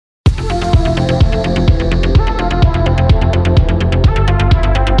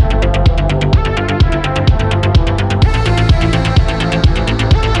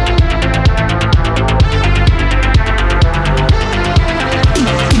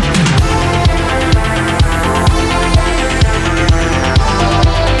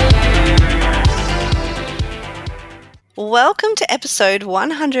Welcome to episode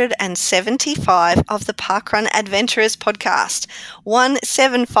 175 of the Parkrun Adventurers podcast.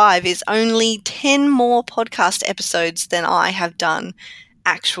 175 is only 10 more podcast episodes than I have done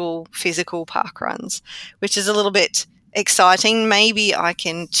actual physical parkruns, which is a little bit exciting. Maybe I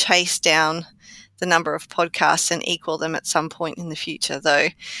can chase down the number of podcasts and equal them at some point in the future, though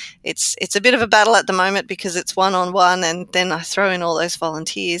it's a bit of a battle at the moment because it's one-on-one and then I throw in all those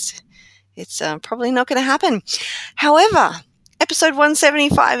volunteers. It's probably not going to happen. However, episode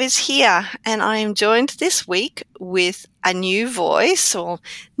 175 is here, and I am joined this week with a new voice, or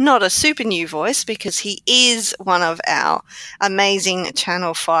not a super new voice, because he is one of our amazing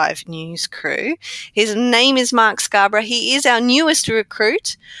Channel 5 news crew. His name is Mark Scarborough. He is our newest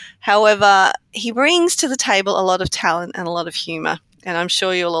recruit. However, he brings to the table a lot of talent and a lot of humour, and I'm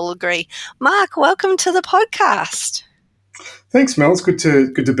sure you'll all agree. Mark, welcome to the podcast. Thanks, Mel. It's good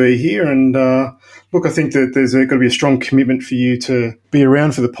to be here. And look, I think that there's got to be a strong commitment for you to be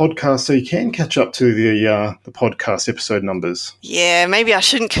around for the podcast so you can catch up to the podcast episode numbers. Yeah, maybe I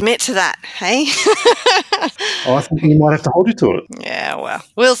shouldn't commit to that, hey? I think you might have to hold you to it. Yeah, well,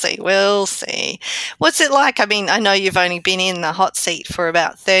 we'll see. What's it like? I mean, I know you've only been in the hot seat for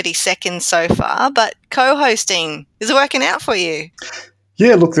about 30 seconds so far, but co-hosting, is it working out for you?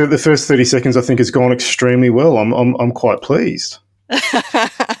 Yeah, look, the first 30 seconds I think has gone extremely well. I'm quite pleased.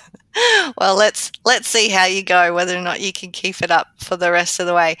 Well, let's see how you go, whether or not you can keep it up for the rest of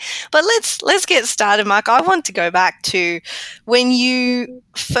the way. But let's get started, Mark. I want to go back to when you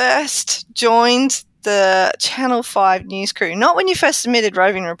first joined the Channel 5 news crew, not when you first submitted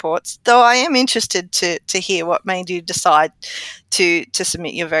roving reports, though I am interested to hear what made you decide to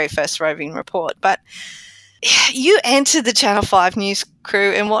submit your very first roving report. But you entered the Channel 5 news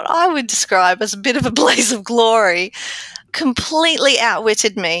crew in what I would describe as a bit of a blaze of glory, completely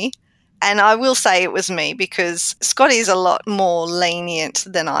outwitted me. And I will say it was me because Scotty is a lot more lenient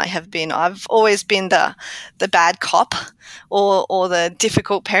than I have been. I've always been the bad cop or the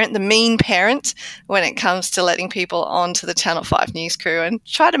difficult parent, the mean parent when it comes to letting people onto the Channel 5 news crew and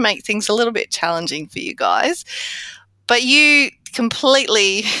try to make things a little bit challenging for you guys. But you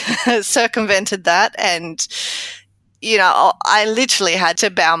completely circumvented that, and you know, I literally had to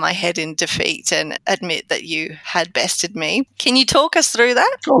bow my head in defeat and admit that you had bested me. Can you talk us through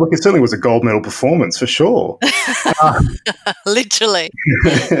that? Oh, look, it certainly was a gold medal performance for sure. Literally.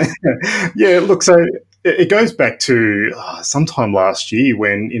 Yeah, look, so it goes back to sometime last year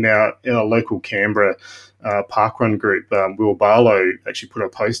when in our local Canberra parkrun group, Will Barlow actually put a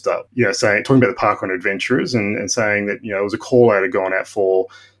post up, talking about the parkrun adventurers and saying that, it was a call out had gone out for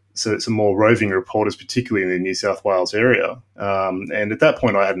some more roving reporters, particularly in the New South Wales area. And at that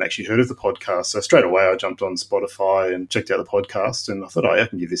point, I hadn't actually heard of the podcast. So straight away, I jumped on Spotify and checked out the podcast. And I thought, I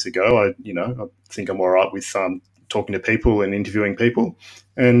can give this a go. I think I'm all right with talking to people and interviewing people.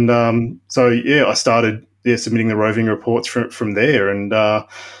 And I started submitting the roving reports from there. And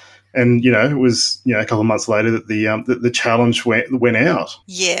it was a couple of months later that the challenge went out.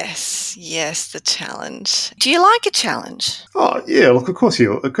 Yes, the challenge. Do you like a challenge? Oh yeah, look, of course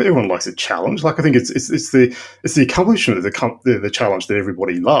everyone likes a challenge. Like I think it's the accomplishment of the challenge that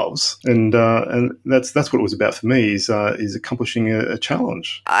everybody loves, and that's what it was about for me is accomplishing a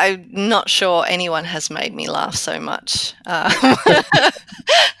challenge. I'm not sure anyone has made me laugh so much.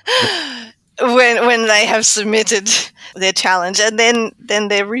 When they have submitted their challenge and then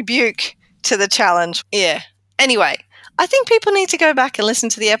their rebuke to the challenge. Yeah. Anyway, I think people need to go back and listen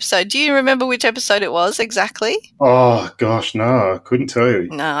to the episode. Do you remember which episode it was exactly? Oh, gosh, no, I couldn't tell you.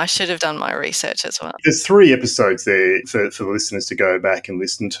 No, I should have done my research as well. There's 3 episodes there for the listeners to go back and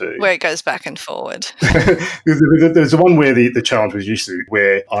listen to. Where it goes back and forward. There's one where the challenge was usually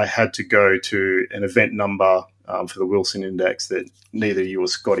where I had to go to an event number for the Wilson Index that neither you or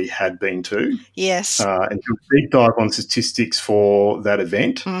Scotty had been to. Yes. And do a deep dive on statistics for that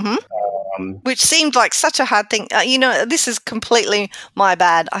event. Mm-hmm. Which seemed like such a hard thing. This is completely my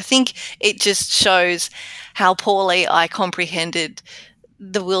bad. I think it just shows how poorly I comprehended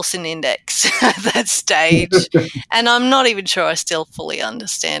the Wilson Index at that stage. And I'm not even sure I still fully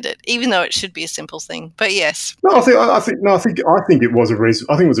understand it, even though it should be a simple thing. But yes. No, I think it was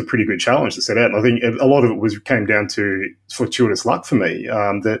it was a pretty good challenge to set out. And I think a lot of it came down to fortuitous luck for me.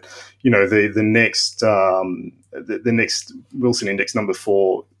 That the next Wilson Index number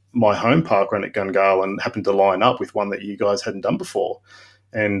for my home park run at Gungahlin happened to line up with one that you guys hadn't done before.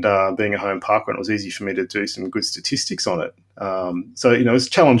 And being a home park run, it was easy for me to do some good statistics on it. As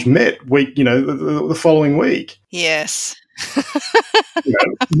challenge met the following week. Yes.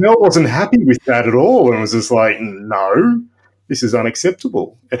 Mel wasn't happy with that at all and was just like, no, this is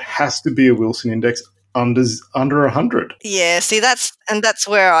unacceptable. It has to be a Wilson Index under 100. Yeah, see, that's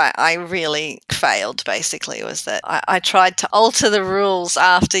where I really failed, basically, was that I tried to alter the rules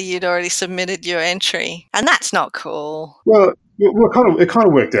after you'd already submitted your entry, and that's not cool. Well, it kind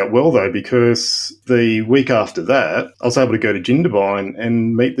of worked out well, though, because the week after that, I was able to go to Jindabyne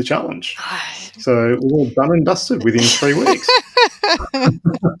and meet the challenge. So we're all done and dusted within 3 weeks.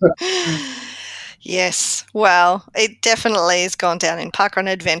 Yes, well, it definitely has gone down in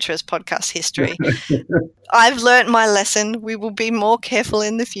Parkrun Adventurers podcast history. I've learnt my lesson. We will be more careful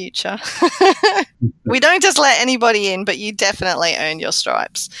in the future. We don't just let anybody in, but you definitely earn your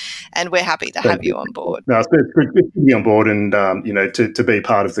stripes, and we're happy to have you on board. No, it's good to be on board and, to be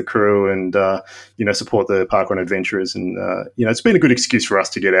part of the crew and, support the Parkrun Adventurers. And, it's been a good excuse for us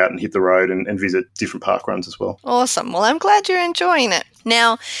to get out and hit the road and visit different parkruns as well. Awesome. Well, I'm glad you're enjoying it.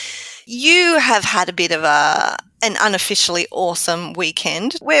 Now, you have had a bit of an unofficially awesome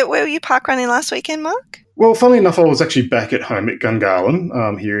weekend. Where were you parkrunning last weekend, Mark? Well, funnily enough, I was actually back at home at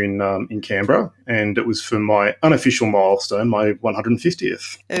Gungahlin here in Canberra, and it was for my unofficial milestone, my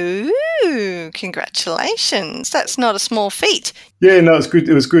 150th. Ooh, congratulations! That's not a small feat. Yeah, no, it was good.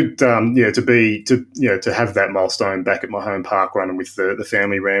 It was good, to have that milestone back at my home parkrun, and with the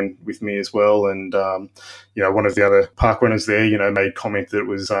family ran with me as well. And one of the other parkrunners there, made comment that it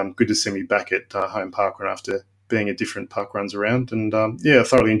was good to see me back at home parkrun after being at different parkruns around. And I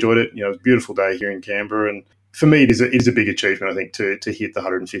thoroughly enjoyed it. It was a beautiful day here in Canberra, and for me, it is a big achievement, I think, to hit the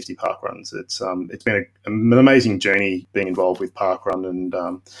 150 parkruns. It's been an amazing journey being involved with parkrun, and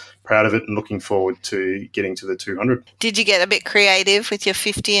proud of it, and looking forward to getting to the 200. Did you get a bit creative with your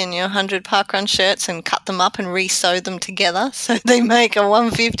 50 and your 100 parkrun shirts and cut them up and re-sew them together so they make a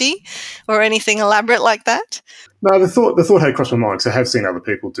 150, or anything elaborate like that? No, the thought had crossed my mind, because I have seen other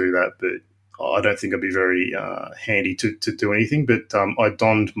people do that, but I don't think I'd be very handy to do anything. But I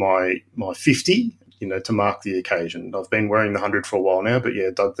donned my 50, to mark the occasion. I've been wearing the 100 for a while now, but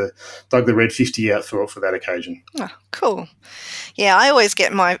yeah, dug the red 50 out for that occasion. Oh, cool. Yeah, I always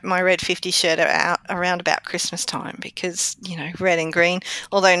get my red 50 shirt out around about Christmas time because, red and green.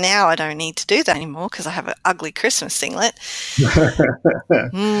 Although now I don't need to do that anymore because I have an ugly Christmas singlet.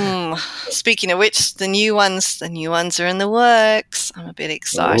 Speaking of which, the new ones are in the works. I'm a bit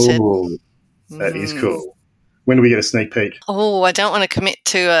excited. Oh, that is cool. When do we get a sneak peek? Oh, I don't want to commit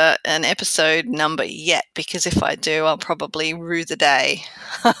to an episode number yet, because if I do, I'll probably rue the day.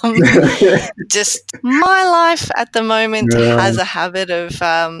 Just my life at the moment has a habit of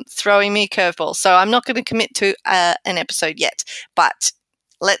throwing me a curveball. So I'm not going to commit to an episode yet, but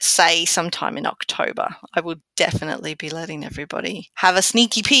let's say sometime in October, I will definitely be letting everybody have a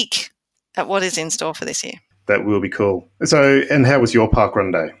sneaky peek at what is in store for this year. That will be cool. So, and how was your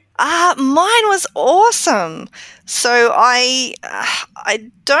parkrun day? Mine was awesome. So I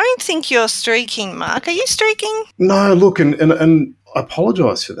don't think you're streaking, Mark. Are you streaking? No, look, and I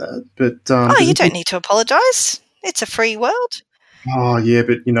apologise for that, but you don't need to apologise. It's a free world. Oh yeah,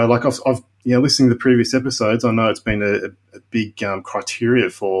 but I've listening to the previous episodes, I know it's been a big criteria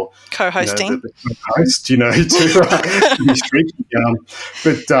for co-hosting. The host, to be streaking.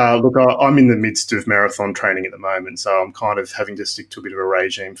 But look, I'm in the midst of marathon training at the moment, so I'm kind of having to stick to a bit of a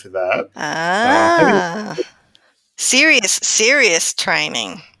regime for that. Serious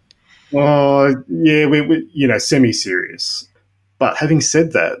training. Oh yeah, we semi-serious. But having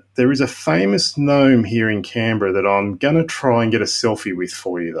said that, there is a famous gnome here in Canberra that I'm going to try and get a selfie with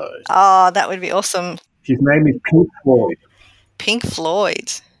for you, though. Oh, that would be awesome. His name is Pink Floyd. Pink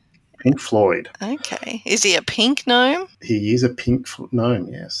Floyd. Pink Floyd. Okay. Is he a pink gnome? He is a pink gnome,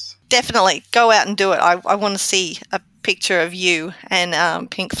 yes. Definitely. Go out and do it. I want to see a picture of you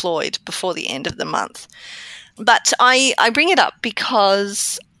and Pink Floyd before the end of the month. But I bring it up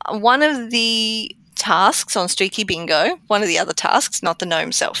because one of the tasks on Streaky Bingo, one of the other tasks, not the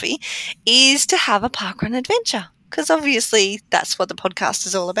gnome selfie, is to have a parkrun adventure, because obviously that's what the podcast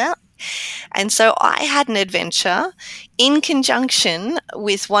is all about. And so I had an adventure in conjunction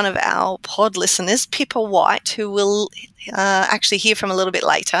with one of our pod listeners, Pippa White, who we'll actually hear from a little bit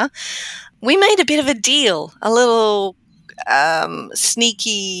later. We made a bit of a deal, a little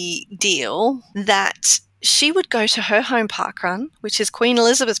sneaky deal, that she would go to her home parkrun, which is Queen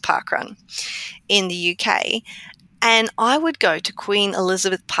Elizabeth Parkrun in the UK, and I would go to Queen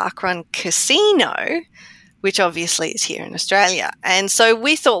Elizabeth Parkrun Casino, which obviously is here in Australia. And so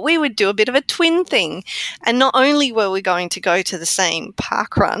we thought we would do a bit of a twin thing. And not only were we going to go to the same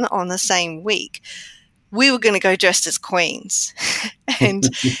parkrun on the same week, we were going to go dressed as queens.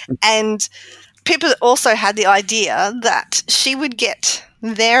 and Pippa also had the idea that she would get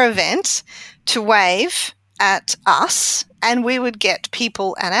their event to wave at us and we would get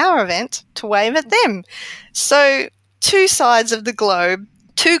people at our event to wave at them. So 2 sides of the globe,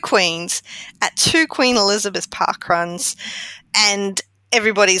 2 queens at 2 Queen Elizabeth parkruns, and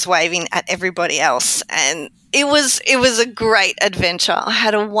everybody's waving at everybody else. And it was a great adventure. I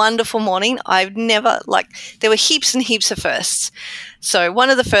had a wonderful morning. There were heaps and heaps of firsts. So one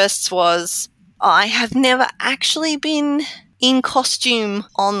of the firsts was I have never actually been in costume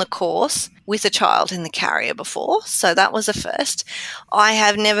on the course with a child in the carrier before. So that was a first. I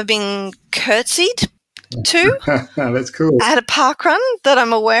have never been curtsied to. That's cool. At a parkrun that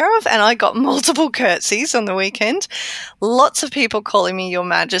I'm aware of, and I got multiple curtsies on the weekend. Lots of people calling me Your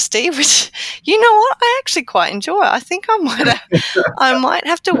Majesty, which, you know what, I actually quite enjoy. I think I might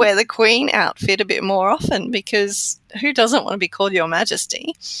have to wear the Queen outfit a bit more often, because who doesn't want to be called Your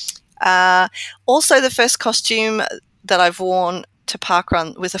Majesty? Also, the first costume that I've worn to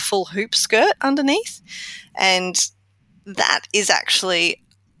parkrun with a full hoop skirt underneath, and that is actually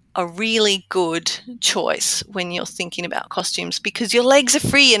a really good choice when you're thinking about costumes, because your legs are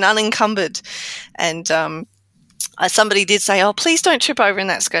free and unencumbered. And somebody did say, oh, please don't trip over in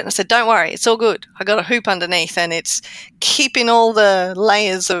that skirt. And I said, don't worry, it's all good. I got a hoop underneath and it's keeping all the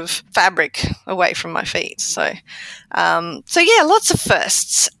layers of fabric away from my feet. So yeah, lots of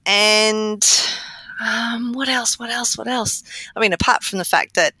firsts. And what else? I mean, apart from the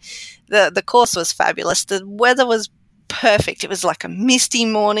fact that the course was fabulous, the weather was perfect. It was like a misty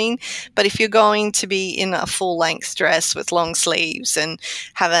morning, but if you're going to be in a full-length dress with long sleeves and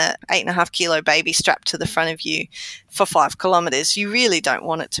have a 8.5 kilo baby strapped to the front of you for 5 kilometres, you really don't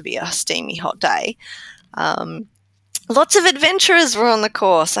want it to be a steamy hot day. Lots of adventurers were on the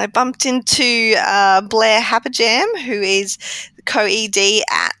course. I bumped into Blair Haberjam, who is co-ED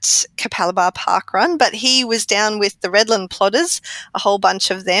at Capalaba Parkrun, but he was down with the Redland Plotters, a whole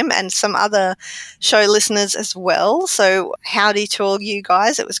bunch of them, and some other show listeners as well. So howdy to all you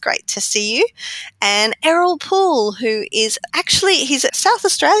guys. It was great to see you. And Errol Poole, who is he's a South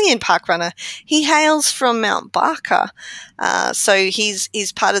Australian parkrunner. He hails from Mount Barker. So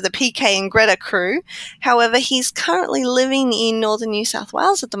he's part of the PK and Greta crew. However, he's currently living in northern New South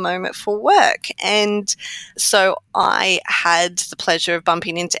Wales at the moment for work. And so I had the pleasure of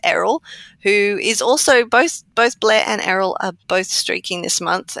bumping into Errol, who is also both Blair and Errol are both streaking this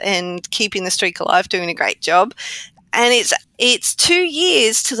month and keeping the streak alive, doing a great job. And it's 2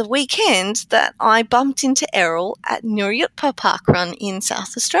 years to the weekend that I bumped into Errol at Wangaratta Parkrun in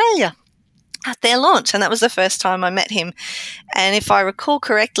South Australia at their launch, and that was the first time I met him. And if I recall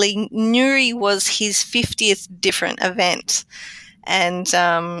correctly, Nuri was his 50th different event, and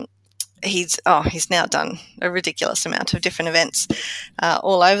he's now done a ridiculous amount of different events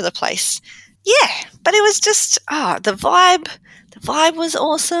all over the place. Yeah, but it was just the vibe. The vibe was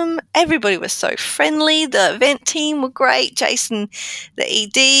awesome. Everybody was so friendly. The event team were great. Jason, the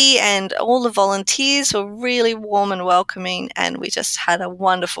ED, and all the volunteers were really warm and welcoming, and we just had a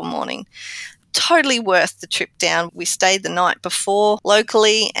wonderful morning. Totally worth the trip down. We stayed the night before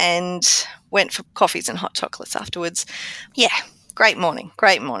locally and went for coffees and hot chocolates afterwards. Yeah, great morning.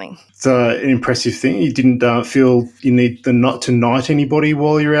 It's an impressive thing. You didn't feel you need not to knight anybody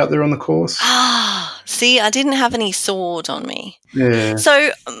while you're out there on the course? See, I didn't have any sword on me. Yeah.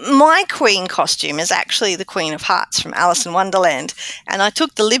 So my Queen costume is actually the Queen of Hearts from Alice in Wonderland, and I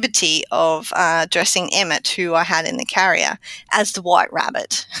took the liberty of dressing Emmett, who I had in the carrier, as the White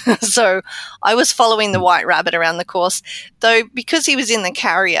Rabbit. So I was following the White Rabbit around the course, though because he was in the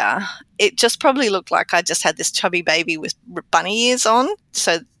carrier, it just probably looked like I just had this chubby baby with bunny ears on,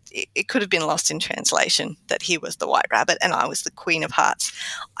 so it could have been lost in translation that he was the White Rabbit and I was the Queen of Hearts.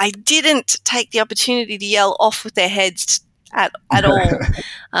 I didn't take the opportunity to yell off with their heads at all.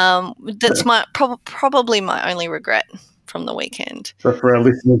 That's probably my only regret from the weekend. So for our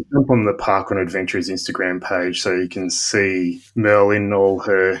listeners, jump on the Parkrun Adventures Instagram page so you can see Mel in all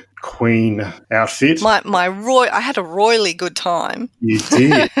her Queen outfit. I had a royally good time. You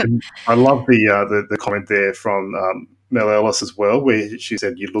did. I love the comment there from Mel Ellis as well, where she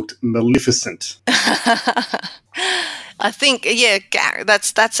said you looked maleficent. I think, yeah,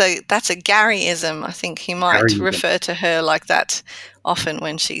 that's a Garyism. I think he might refer to her like that often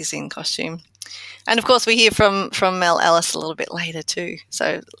when she's in costume. And of course, we hear from Mel Ellis a little bit later too.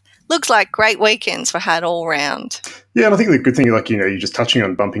 So looks like great weekends were had all round. Yeah, and I think the good thing, you're just touching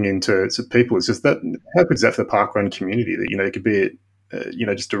on bumping into people. It's just that how good is that for the parkrun community that it could be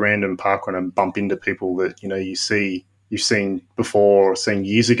just a random parkrun and bump into people that you've seen before or seen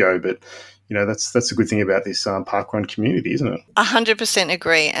years ago, but that's a good thing about this parkrun community, isn't it? 100%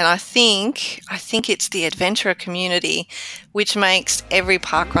 agree, and I think it's the adventurer community which makes every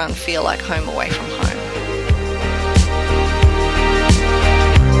parkrun feel like home away from home.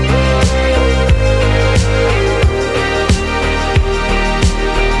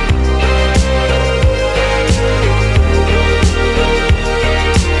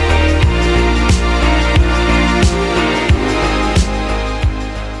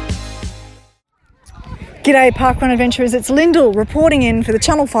 G'day Parkrun Adventurers, it's Lyndall reporting in for the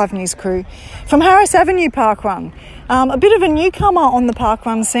Channel 5 News crew from Harris Avenue Parkrun. A bit of a newcomer on the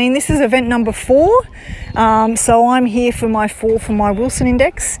parkrun scene. This is event number 4, so I'm here for my 4 for my Wilson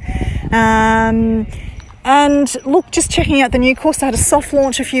Index. And look, just checking out the new course. I had a soft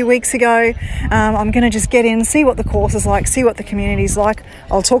launch a few weeks ago. I'm going to just get in, see what the course is like, see what the community's like.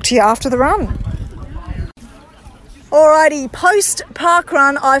 I'll talk to you after the run. Alrighty, post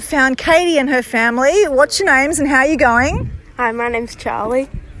parkrun, I've found Katie and her family. What's your names and how are you going? Hi, my name's Charlie.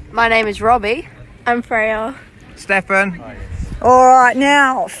 My name is Robbie. I'm Freya. Stefan. Alright,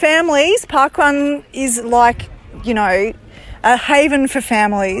 now, families, parkrun is like, you know, a haven for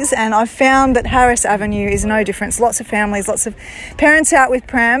families, and I've found that Harris Avenue is no different. Lots of families, lots of parents out with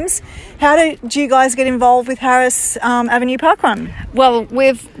prams. How did you guys get involved with Harris Avenue Parkrun? Well,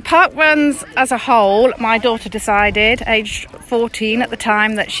 with parkruns as a whole, my daughter decided, aged 14 at the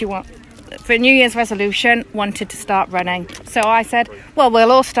time, that she for a New Year's resolution, wanted to start running. So I said, well,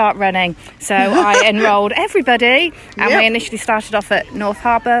 we'll all start running. So I enrolled everybody, and we initially started off at North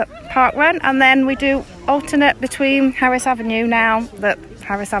Harbour Parkrun, and then we do alternate between Harris Avenue now that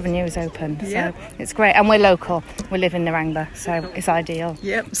Harris Avenue is open. So it's great, and we're local. We live in Narangba, so it's ideal.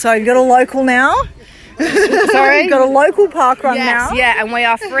 Yep. So you've got a local now? Sorry? You've got a local parkrun now? Yeah, and we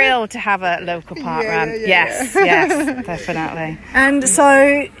are thrilled to have a local parkrun. Yes, definitely. And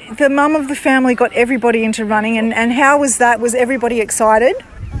so the mum of the family got everybody into running, and how was that? Was everybody excited?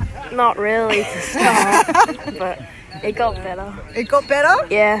 Not really to start, but it got better. It got better?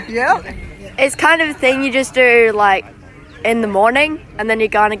 Yeah. Yeah. It's kind of a thing you just do like in the morning, and then you're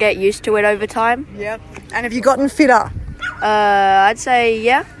going to get used to it over time. Yep. And have you gotten fitter? I'd say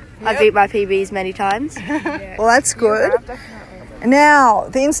yeah. I've beat my PBs many times. Well, that's good. Now,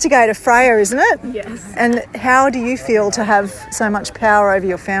 the instigator, Freya, isn't it? Yes. And how do you feel to have so much power over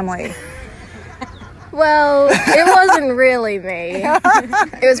your family? Well, it wasn't really me.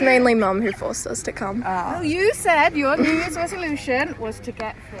 It was mainly Mum who forced us to come. Well, you said your New Year's resolution was to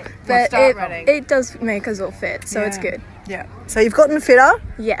get fit. But it does make us all fit, so it's good. Yeah. So you've gotten fitter?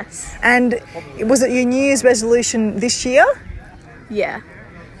 Yes. And was it your New Year's resolution this year? Yeah.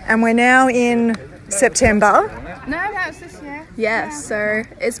 And we're now in September. No, it's this year. Yes, so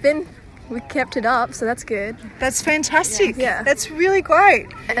we kept it up, so that's good. That's fantastic. Yeah. That's really great.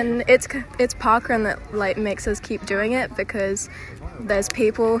 And it's parkrun that like makes us keep doing it because there's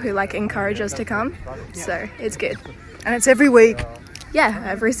people who like encourage us to come, so it's good. And it's every week. Yeah,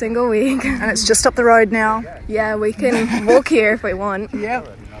 every single week. And it's just up the road now. Yeah, we can walk here if we want. Yep.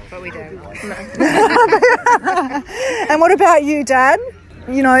 But we don't. No. And what about you, Dad?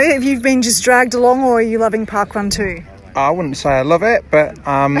 You know, have you been just dragged along, or are you loving parkrun too? I wouldn't say I love it, but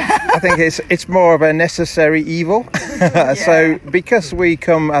I think it's more of a necessary evil. So because we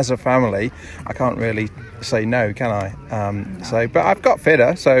come as a family, I can't really say no, can I? But I've got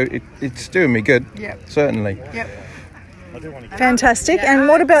fitter, so it's doing me good. Yeah, certainly. Yep. Fantastic. And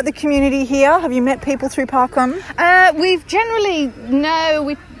what about the community here? Have you met people through parkrun? We've generally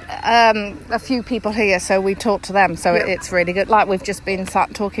a few people here, so we talk to them, so it's really good. Like, we've just been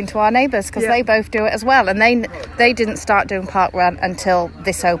sat talking to our neighbours because they both do it as well, and they didn't start doing parkrun until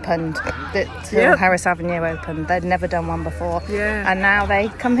this opened, till Harris Avenue opened. They'd never done one before, and now they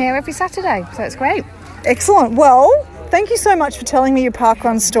come here every Saturday, so it's great. Excellent. Well, thank you so much for telling me your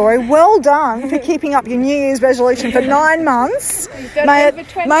parkrun story. Well done for keeping up your New Year's resolution for 9 months. May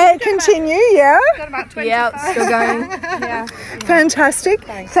it continue, Yeah, it's still going. Yeah. Fantastic.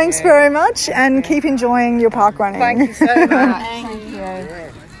 Thanks very much, and keep enjoying your parkrunning. Thank you so much. Thank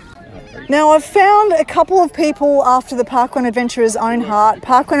you. Now, I've found a couple of people after the Parkrun Adventurers' own heart,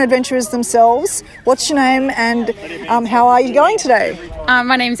 Parkrun Adventurers themselves. What's your name, and how are you going today?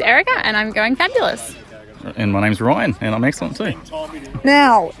 My name's Erica, and I'm going fabulous. And my name's Ryan, and I'm excellent too.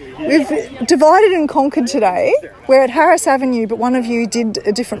 Now, we've divided and conquered today. We're at Harris Avenue, but one of you did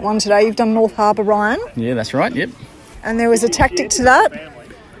a different one today. You've done North Harbour, Ryan. Yeah, that's right, yep. And there was a tactic to that?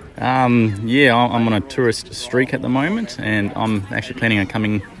 I'm on a tourist streak at the moment, and I'm actually planning on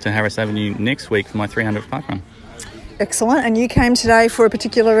coming to Harris Avenue next week for my 300th parkrun. Excellent. And you came today for a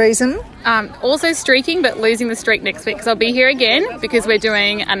particular reason? Also streaking, but losing the streak next week, because I'll be here again because we're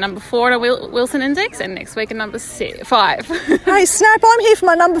doing a number 4 on a Wilson Index, and next week a number 5. Hey, snap, I'm here for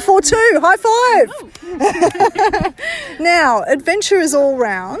my number 4 too. High five. Now, adventurers all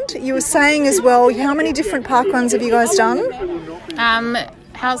round. You were saying as well, how many different parkruns have you guys done?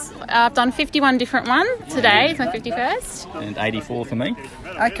 I've done 51 different ones today. It's my 51st. And 84 for me.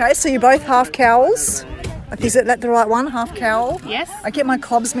 Okay, so you're both half cowls. Is that the right one? Half cowl? Yes. I get my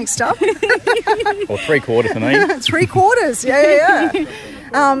cobs mixed up. Or 3/4 for me. 3/4, yeah.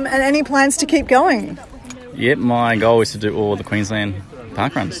 And any plans to keep going? Yep, my goal is to do all the Queensland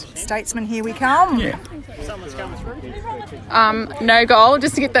parkruns. Statesman, here we come. Yeah. No goal,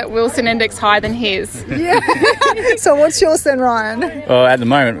 just to get that Wilson index higher than his. Yeah. So what's yours then, Ryan? Well, at the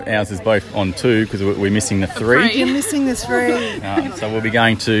moment, ours is both on 2 because we're missing the 3. You're missing the 3. So we'll be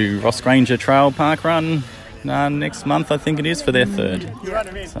going to Ross Granger Trail Parkrun next month, I think it is, for their 3rd.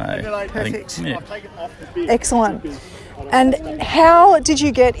 So, perfect. I think, Excellent. And how did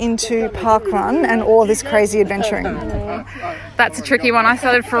you get into parkrun and all this crazy adventuring? That's a tricky one. I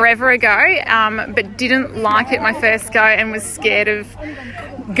started forever ago, but didn't like it my first go and was scared of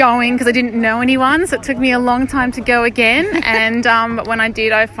going because I didn't know anyone, so it took me a long time to go again. And but when I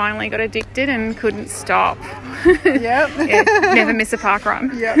did, I finally got addicted and couldn't stop. Yep. Never miss a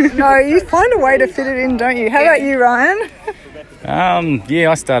parkrun. Yep. No, you find a way to fit it in, don't you? How about you, Ryan?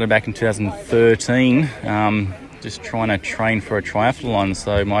 I started back in 2013. Just trying to train for a triathlon.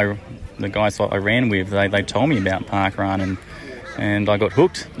 So the guys that I ran with, they told me about parkrun and I got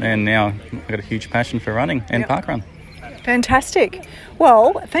hooked, and now I've got a huge passion for running and parkrun. Fantastic.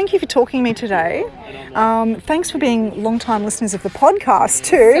 Well, thank you for talking to me today. Thanks for being long-time listeners of the podcast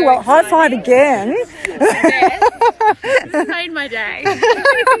too. So well, high five again. This made my day.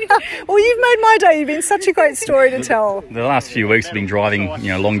 Well, you've made my day. You've been such a great story to tell. The last few weeks we've been driving,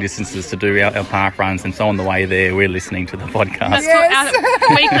 long distances to do our park runs, and so on the way there we're listening to the podcast. Yes.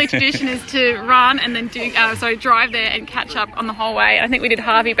 Our weekly tradition is to run and then drive there and catch up on the whole way. I think we did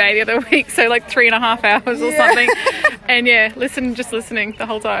Harvey Bay the other week, so like 3.5 hours or something. And just listening the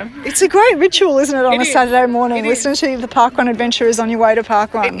whole time. It's a great ritual, isn't it, on a Saturday morning? Listening to the Parkrun Adventurers on your way to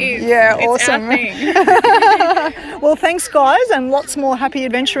Parkrun. It is. Yeah, it's awesome. Our thing. Well, thanks, guys, and lots more happy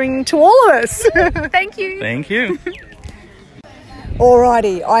adventuring to all of us. Thank you. Thank you.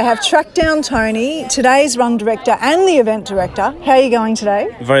 Alrighty, I have tracked down Tony, today's run director and the event director. How are you going today?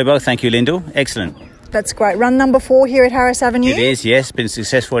 Very well, thank you, Lyndall. Excellent. That's great. Run number 4 here at Harris Avenue? It is, yes. Been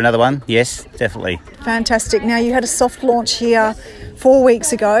successful. Another one. Yes, definitely. Fantastic. Now, you had a soft launch here 4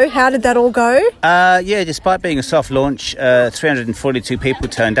 weeks ago. How did that all go? Despite being a soft launch, 342 people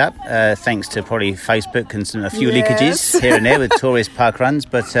turned up, thanks to probably Facebook and a few leakages here and there with tourist park runs.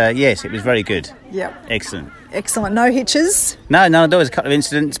 But yes, it was very good. Yep. Excellent. Excellent. No hitches? No, there was a couple of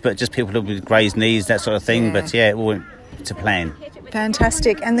incidents, but just people with grazed knees, that sort of thing. Yeah. But it all went to plan.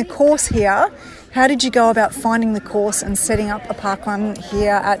 Fantastic. And the course here, how did you go about finding the course and setting up a parkrun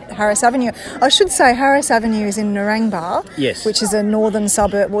here at Harris Avenue? I should say Harris Avenue is in Narangba, yes, which is a northern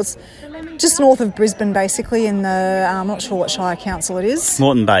suburb, was just north of Brisbane, basically, in the, I'm not sure what Shire Council it is.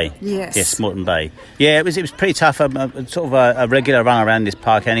 Moreton Bay. Yes, Moreton Bay. Yeah, it was pretty tough, sort of a regular run around this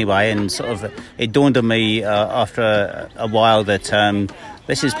park anyway, and sort of it dawned on me after a while that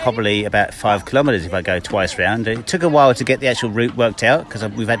this is probably about 5 kilometres if I go twice round. It took a while to get the actual route worked out because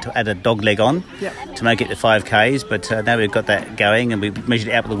we've had to add a dog leg on to make it to 5Ks, but now we've got that going and we've measured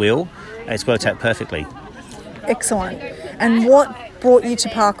it out with the wheel. It's worked out perfectly. Excellent. And what brought you to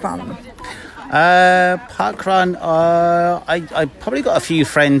parkrun? Parkrun, I probably got a few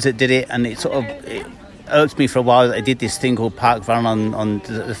friends that did it, and it irked me for a while that they did this thing called Parkrun on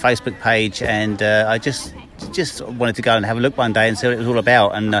the Facebook page, and I just wanted to go and have a look one day and see what it was all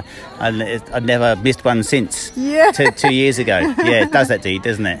about, and I've never missed one since. Yeah. 2 years ago. Yeah, it does that deed,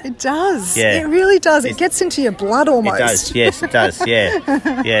 doesn't it? It does. Yeah. It really does. It gets into your blood almost. It does. Yes, it does. Yeah.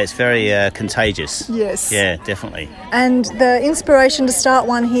 Yeah, it's very contagious. Yes. Yeah, definitely. And the inspiration to start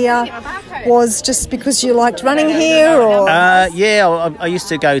one here was just because you liked running here, or? I used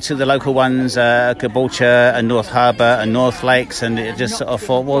to go to the local ones, Caboolture and North Harbour and North Lakes, and it just sort of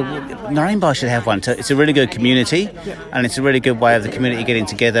thought, well, Narangba should have one too. It's a really good community, and it's a really good way of the community getting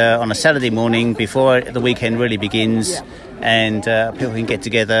together on a Saturday morning before the weekend really begins, and people can get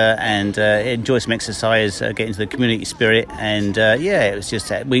together and enjoy some exercise, get into the community spirit, and it was just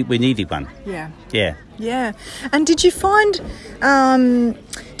that we needed one. Yeah. And did you find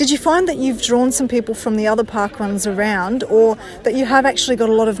that you've drawn some people from the other parkruns around, or that you have actually got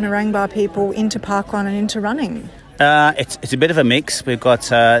a lot of Narangba people into parkrun and into running? It's a bit of a mix. We've got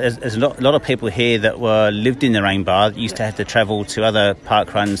there's a lot of people here that lived in Narangba, used to have to travel to other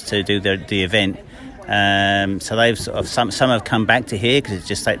parkruns to do the event. So they've some have come back to here because it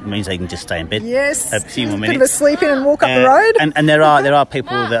just means they can just stay in bed. Yes, a few more minutes. Bit of a sleep in and walk up the road. And there are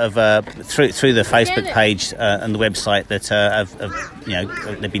people that have through the Facebook page and the website that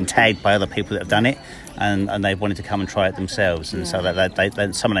they've been tagged by other people that have done it. And they wanted to come and try it themselves, and so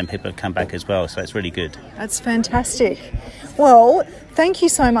that some of them people have come back as well. So it's really good. That's fantastic. Well, thank you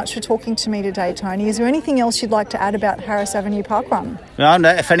so much for talking to me today, Tony. Is there anything else you'd like to add about Harris Avenue Parkrun? No.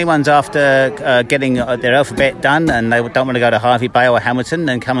 If anyone's after getting their alphabet done and they don't want to go to Harvey Bay or Hamilton,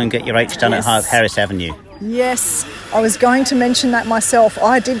 then come and get your H done at Harris Avenue. Yes, I was going to mention that myself.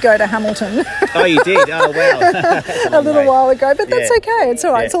 I did go to Hamilton. Oh, you did? Oh, wow. A little while ago, but that's okay. It's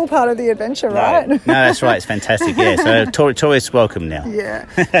all right. Yeah. It's all part of the adventure, right? No, that's right. It's fantastic, yeah. So tourists welcome now. Yeah,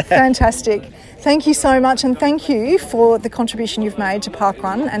 fantastic. Thank you so much, and thank you for the contribution you've made to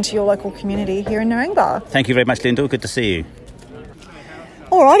Parkrun and to your local community here in Narangba. Thank you very much, Lyndall. Good to see you.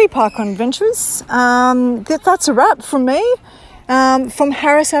 Alrighty, Parkrun adventurers. That's a wrap from me from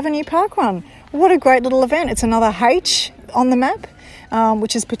Harris Avenue Parkrun. What a great little event. It's another H on the map,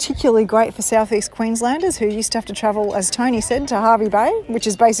 which is particularly great for southeast Queenslanders who used to have to travel, as Tony said, to Hervey Bay, which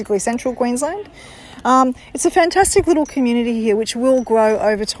is basically central Queensland. It's a fantastic little community here which will grow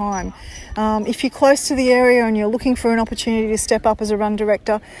over time. If you're close to the area and you're looking for an opportunity to step up as a run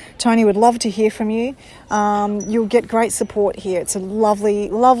director, Tony would love to hear from you. You'll get great support here. It's a lovely,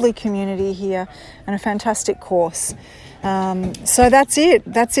 lovely community here and a fantastic course. So that's it.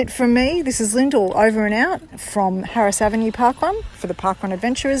 That's it from me. This is Lyndall, over and out from Harris Avenue Parkrun for the Parkrun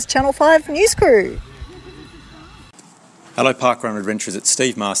Adventurers Channel 5 News Crew. Hello Parkrun Adventurers, it's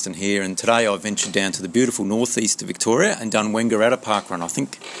Steve Marston here, and today I've ventured down to the beautiful northeast of Victoria and done Wangaratta Parkrun. I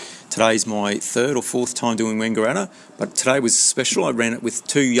think today's my third or fourth time doing Wangaratta, but today was special. I ran it with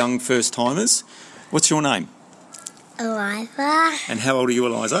two young first-timers. What's your name? Eliza. And how old are you,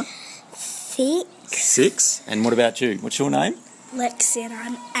 Eliza? 6. 6. And what about you? What's your name? Lexi, and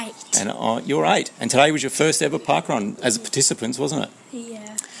I'm 8. And you're 8. And today was your first ever parkrun as participants, wasn't it?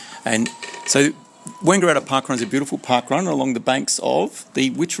 Yeah. And so Wangaratta Parkrun is a beautiful parkrun along the banks of the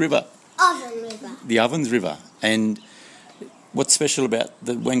which river? Oven River. The Ovens River. And what's special about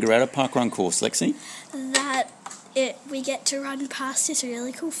the Wangaratta Parkrun course, Lexi? That we get to run past this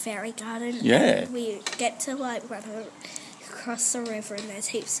really cool fairy garden. Yeah. And we get to run across the river, and there's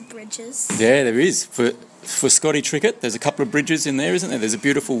heaps of bridges. Yeah, there is. For Scotty Trickett, there's a couple of bridges in there, isn't there? There's a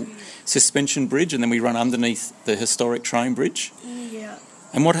beautiful suspension bridge, and then we run underneath the historic train bridge. Yeah.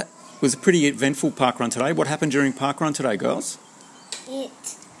 And what was a pretty eventful parkrun today. What happened during parkrun today, girls? It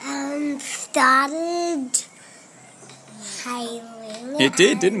started hailing. It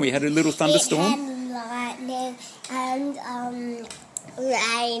did, didn't we? Had a little thunderstorm. It had lightning and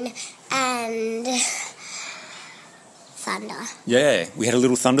rain and thunder. Yeah, we had a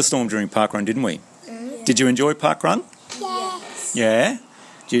little thunderstorm during parkrun, didn't we? Mm. Did you enjoy parkrun? Yes. Yeah?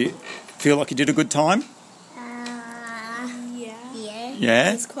 Do you feel like you did a good time? Yeah. Yeah?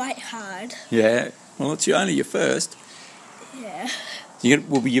 It was quite hard. Yeah. Well, it's only your first. Yeah.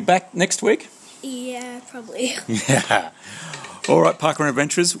 Will you back next week? Yeah, probably. Yeah. All right, Parkrun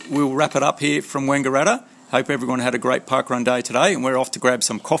Adventurers, we'll wrap it up here from Wangaratta. Hope everyone had a great parkrun day today, and we're off to grab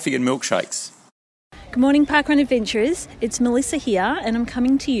some coffee and milkshakes. Good morning, Parkrun Adventurers. It's Melissa here, and I'm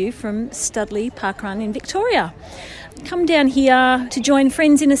coming to you from Studley Parkrun in Victoria. Come down here to join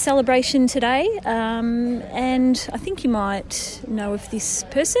friends in a celebration today, and I think you might know of this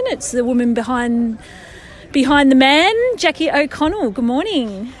person. It's the woman behind the man, Jackie O'Connell. Good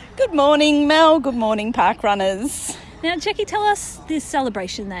morning. Good morning, Mel. Good morning, Parkrunners. Now, Jackie, tell us this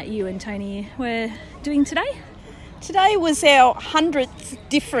celebration that you and Tony were doing today. Today was our 100th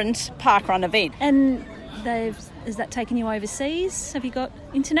different parkrun event. And has that taken you overseas? Have you got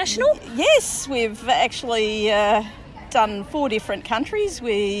international? Yes, we've actually done 4 different countries.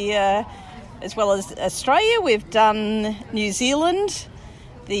 We, as well as Australia, we've done New Zealand,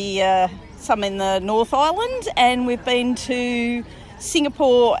 some in the North Island, and we've been to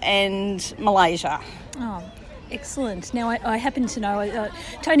Singapore and Malaysia. Oh, excellent. Now, I happen to know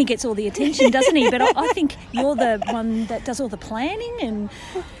Tony gets all the attention, doesn't he? But I think you're the one that does all the planning and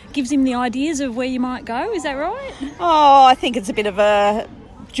gives him the ideas of where you might go. Is that right? Oh, I think it's a bit of a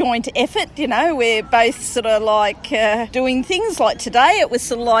joint effort, you know. We're both sort of like doing things. Like today, it was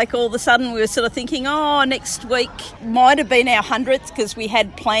sort of like all of a sudden we were sort of thinking, next week might have been our 100th, because we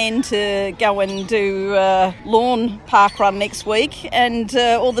had planned to go and do lawn parkrun next week, and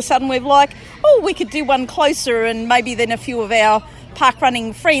all of a sudden we're like, we could do one closer, and maybe then a few of our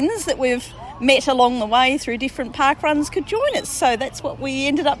parkrunning friends that we've met along the way through different parkruns could join us. So that's what we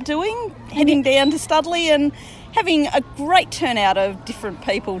ended up doing, heading down to Studley and having a great turnout of different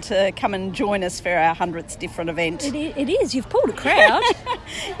people to come and join us for our 100th different event. It is. You've pulled a crowd.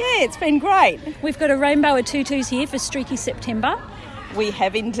 Yeah, it's been great. We've got a rainbow of tutus here for Streaky September. We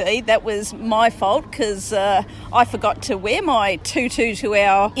have indeed. That was my fault, because I forgot to wear my tutu to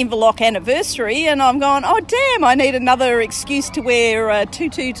our Inverloch anniversary, and I'm going, damn, I need another excuse to wear a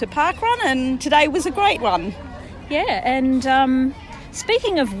tutu to parkrun, and today was a great one. Yeah, and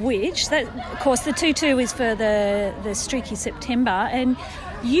speaking of which, that, of course, the tutu is for the Streaky September, and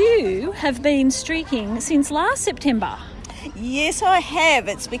you have been streaking since last September. Yes, I have.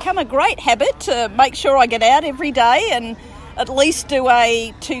 It's become a great habit to make sure I get out every day and at least do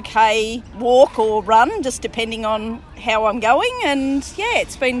a 2K walk or run, just depending on how I'm going. And yeah,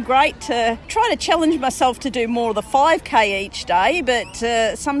 it's been great to try to challenge myself to do more of the 5K each day,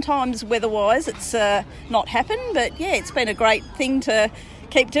 but sometimes weather-wise it's not happened. But yeah, it's been a great thing to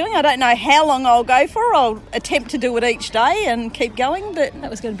keep doing. I don't know how long I'll go for. I'll attempt to do it each day and keep going. But that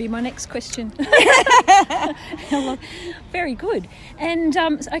was going to be my next question. Very good. And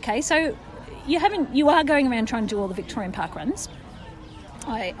okay, so you are going around trying to do all the Victorian parkruns.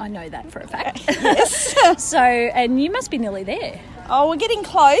 I know that for a fact. Yes. So, and you must be nearly there. Oh, we're getting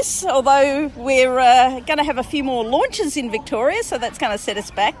close, although we're going to have a few more launches in Victoria, so that's going to set us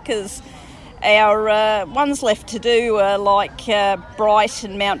back because our ones left to do are like Bright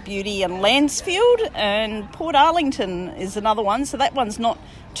and Mount Beauty and Landsfield, and Port Arlington is another one, so that one's not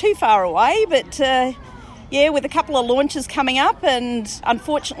too far away, but yeah, with a couple of launches coming up, and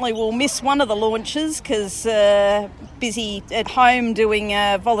unfortunately we'll miss one of the launches because busy at home doing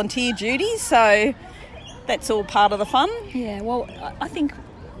volunteer duties, so that's all part of the fun. Yeah, well, I think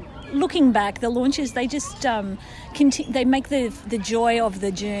looking back, the launches, they just they make the joy of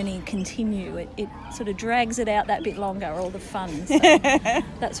the journey continue. It sort of drags it out that bit longer, all the fun. So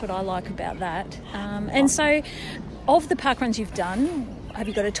that's what I like about that. And so, of the parkruns you've done, have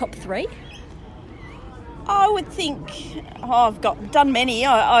you got a top 3? I would think I've done many.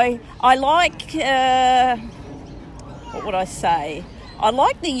 I like, what would I say? I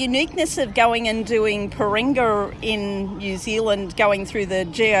like the uniqueness of going and doing Paringa in New Zealand, going through the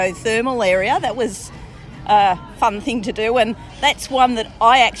geothermal area. That was a fun thing to do, and that's one that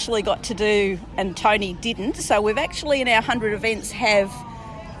I actually got to do and Tony didn't. So we've actually in our 100 events have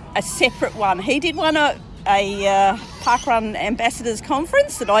a separate one. He did one at a Parkrun Ambassadors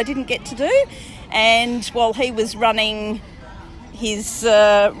Conference that I didn't get to do. And while he was running his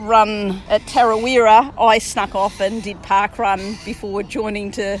run at Tarawera, I snuck off and did parkrun before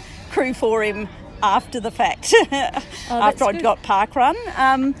joining to crew for him after the fact, after I'd got parkrun.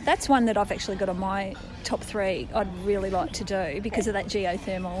 That's one that I've actually got on my top 3 I'd really like to do because of that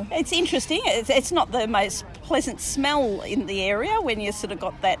geothermal. It's interesting. It's not the most pleasant smell in the area when you sort of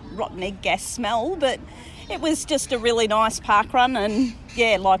got that rotten egg gas smell, but it was just a really nice parkrun, and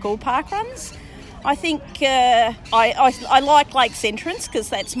yeah, like all parkruns. I think I like Lakes Entrance because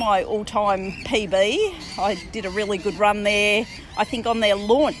that's my all-time PB. I did a really good run there. I think on their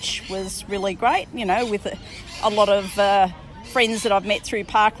launch was really great, you know, with a lot of friends that I've met through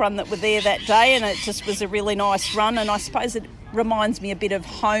Parkrun that were there that day, and it just was a really nice run, and I suppose it reminds me a bit of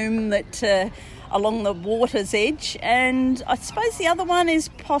home that along the water's edge. And I suppose the other one is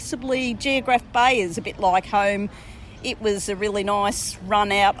possibly Geograph Bay is a bit like home. It was a really nice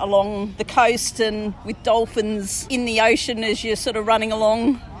run out along the coast and with dolphins in the ocean as you're sort of running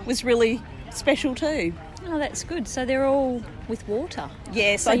along was really special too. Oh, that's good. So they're all with water.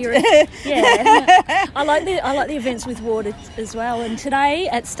 Yes, so yeah. I like the events with water as well. And today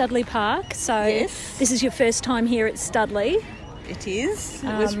at Studley Park. So yes. This is your first time here at Studley. It is.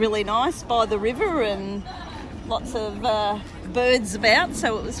 It was really nice by the river and lots of birds about,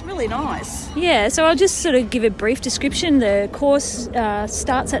 so it was really nice. Yeah, so I'll just sort of give a brief description. The course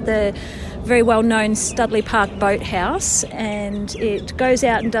starts at the very well-known Studley Park Boathouse, and it goes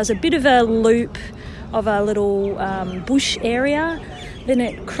out and does a bit of a loop of a little bush area. Then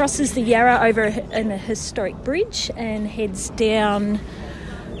it crosses the Yarra over a historic bridge and heads down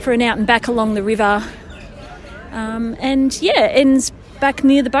for an out and back along the river. Ends back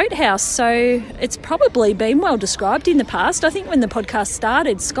near the boathouse, so it's probably been well described in the past. I think when the podcast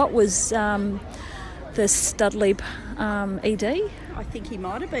started, Scott was the Studley ED. I think he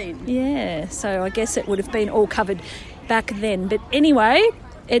might have been. Yeah, so I guess it would have been all covered back then. But anyway,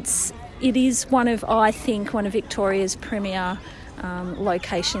 it is one of Victoria's premier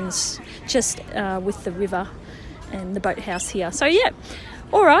locations, just with the river and the boathouse here. So yeah,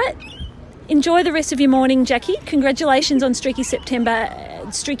 all right. Enjoy the rest of your morning, Jackie. Congratulations on Streaky September,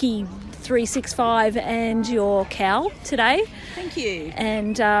 Streaky 365 and your cow today. Thank you.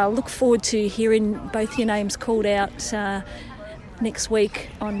 And look forward to hearing both your names called out next week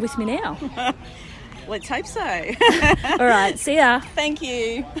on With Me Now. Let's hope so. All right, see ya. Thank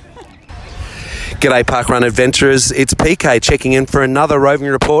you. G'day Parkrun adventurers, it's PK checking in for another roving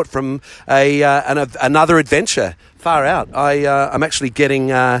report from another adventure. Far out. I'm actually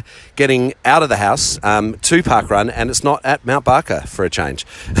getting out of the house to Parkrun, and it's not at Mount Barker for a change,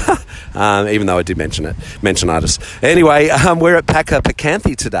 even though I did mention-itis. Anyway, we're at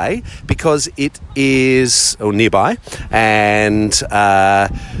Pakapakanthi today because it is nearby, and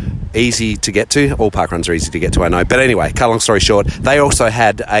easy to get to. All parkruns are easy to get to, I know. But anyway, cut a long story short, they also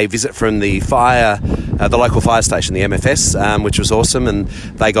had a visit from the local fire station, the MFS, which was awesome, and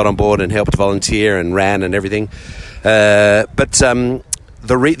they got on board and helped volunteer and ran and everything. The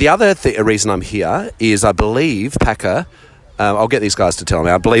other reason I'm here is I believe Packer, I'll get these guys to tell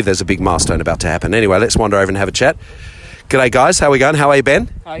me, I believe there's a big milestone about to happen. Anyway, let's wander over and have a chat. G'day guys, how are we going? How are you, Ben?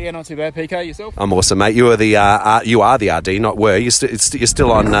 Yeah, not too bad. PK, yourself? I'm awesome, mate. You are the RD, not were. You're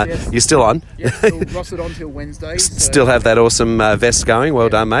still on. Yes. You're still on. Yeah, still rostered on till Wednesday. Still have that awesome vest going. Well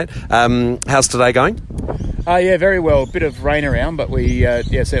done, mate. How's today going? Yeah, very well. A bit of rain around, but we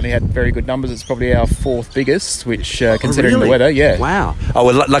certainly had very good numbers. It's probably our fourth biggest, which considering the weather, yeah. Wow. Oh,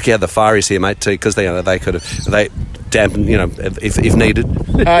 we're lucky to have the fireys here, mate, too, because they could have dampen, if needed.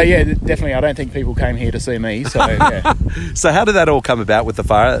 Yeah, definitely. I don't think people came here to see me. So yeah. So how did that all come about with the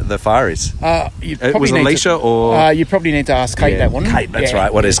fireys? Was it Alicia or? You probably need to ask Kate that one. Kate, that's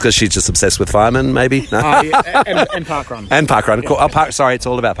right. What is? Because she's just obsessed with firemen, maybe. No? And parkrun. And parkrun. Cool. Sorry, it's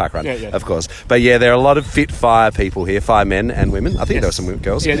all about parkrun. Yeah. Of course. But yeah, there are a lot of fit fire people here, firemen and women. I think there were some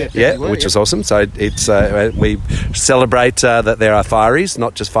girls. Which is awesome. So it's we celebrate that there are fireys,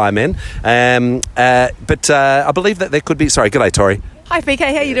 not just firemen. But I believe that there could be. Sorry, g'day, Tori. Hi,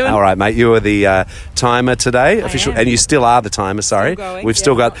 PK. How you doing? All right, mate. You are the timer today, official, am. and you still are the timer. Sorry, still going. We've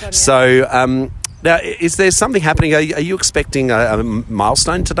still got. So now, is there something happening? Are you expecting a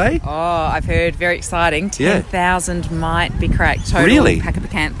milestone today? Oh, I've heard very exciting. 10,000 might be cracked. Total Really?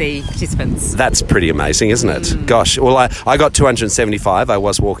 Pakapakanthi participants. That's pretty amazing, isn't it? Gosh. Well, I got 275. I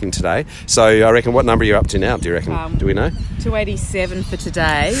was walking today. So I reckon, what number are you up to now? Do you reckon? Do we know? 287 for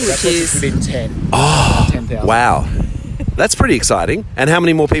today, which is within 10. Oh, 10,000. wow. That's pretty exciting. And how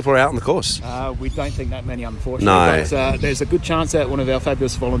many more people are out on the course? We don't think that many, unfortunately. No. But there's a good chance that one of our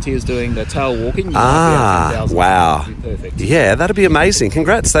fabulous volunteers doing the tail walking. Wow. Would be perfect. Yeah, that'd be amazing.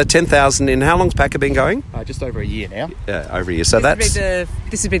 Congrats. So 10,000 in. How long's Packer been going? Just over a year now. Yeah, over a year. So this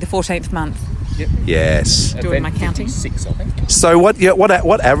would be the 14th month. Yep. Yes. Doing my counting. 6, I think. So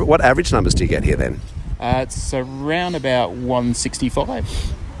what average numbers do you get here then? It's around about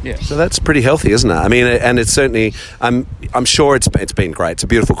 165. Yeah. So that's pretty healthy, isn't it? I mean, and it's certainly. I'm sure it's been great. It's a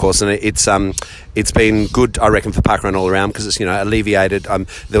beautiful course, and it's been good, I reckon, for parkrun all around because it's alleviated.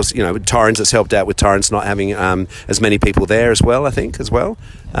 There was Torrens has helped out with Torrens not having as many people there as well. I think as well.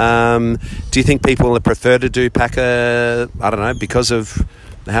 Do you think people prefer to do Packer? I don't know, because of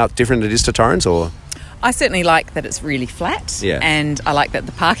how different it is to Torrens, or? I certainly like that it's really flat, and I like that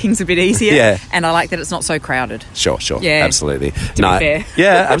the parking's a bit easier, and I like that it's not so crowded. Sure, yeah, absolutely. To be fair.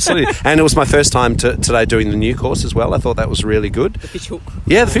 Yeah, absolutely. And it was my first time today doing the new course as well. I thought that was really good. The fish hook.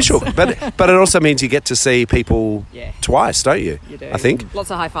 Yeah, the fish hook. But it also means you get to see people twice, don't you? You do. I think.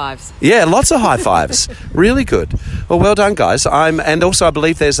 Lots of high fives. Yeah, lots of high fives. Really good. Well done, guys. And also I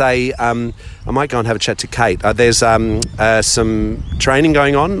believe there's I might go and have a chat to Kate. There's some training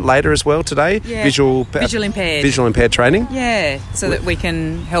going on later as well today. Yeah. Visual impaired training. Yeah, so that we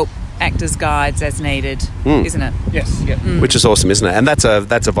can help act as guides as needed, isn't it? Yes. Yep. Which is awesome, isn't it? And that's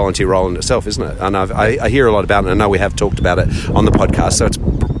a volunteer role in itself, isn't it? And I hear a lot about it. And I know we have talked about it on the podcast. So it's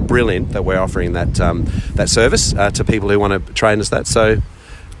brilliant that we're offering that service to people who want to train as that. So.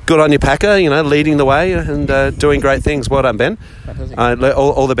 Good on you, Packer, leading the way and doing great things. Well done, Ben.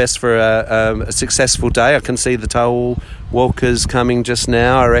 All the best for a successful day. I can see the tail walkers coming just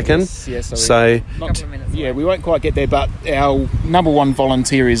now, I reckon. Yes, we won't quite get there, but our number one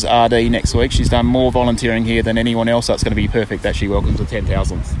volunteer is RD next week. She's done more volunteering here than anyone else, so it's going to be perfect that she welcomes the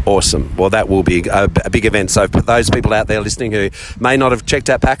 10,000th. Awesome. Well, that will be a big event. So for those people out there listening who may not have checked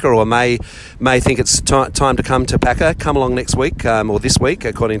out Packer or may think it's time to come to Packer, come along next week or this week,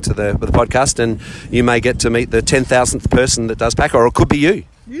 according to the podcast, and you may get to meet the 10,000th person that does Packer, or it could be you.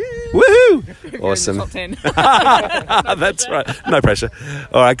 Yeah. Woohoo! Awesome. Top 10. That's right. No pressure.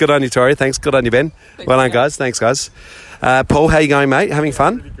 All right. Good on you, Tori. Thanks. Good on you, Ben. Well done, guys. Thanks, guys. Paul, how you going, mate? Having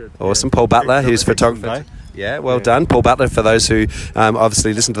fun? Awesome. Paul Butler, who's photographer. Yeah, well done. Paul Butler, for those who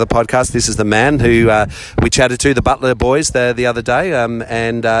obviously listen to the podcast, this is the man who we chatted to, the Butler boys, the other day.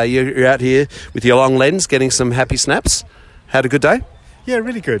 And you're out here with your long lens getting some happy snaps. Had a good day? Yeah,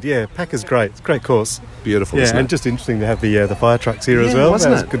 really good. Yeah, Packer's great. It's a great course. Beautiful, yeah, isn't and it? just interesting to have the fire trucks here as well.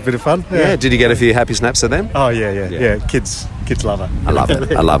 Wasn't it? it? A good bit of fun. Yeah. Did you get a few happy snaps of them? Oh, yeah. Kids love it. I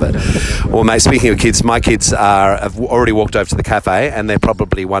love it. Well, mate, speaking of kids, my kids have already walked over to the cafe and they're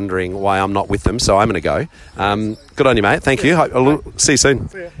probably wondering why I'm not with them, so I'm going to go. Good on you, mate. Thank you. I'll see you soon.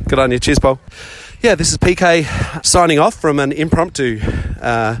 See ya. Good on you. Cheers, Paul. Yeah, this is PK signing off from an impromptu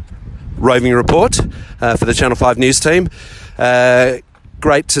roving report for the Channel 5 news team.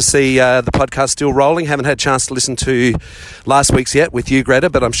 great to see the podcast still rolling. Haven't had a chance to listen to last week's yet with you, Greta,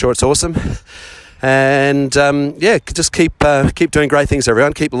 but I'm sure it's awesome. And just keep doing great things,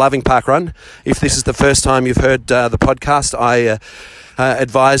 everyone. Keep loving parkrun. If this is the first time you've heard the podcast, I I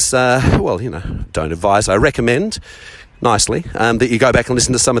recommend nicely that you go back and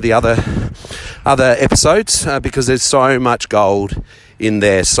listen to some of the other episodes because there's so much gold in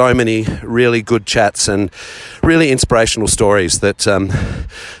there, so many really good chats and really inspirational stories that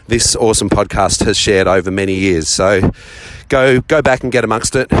this awesome podcast has shared over many years. So go back and get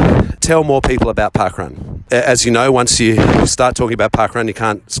amongst it. Tell more people about parkrun. As you know, once you start talking about parkrun, you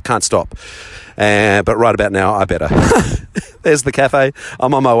can't stop. But right about now, I better. There's the cafe.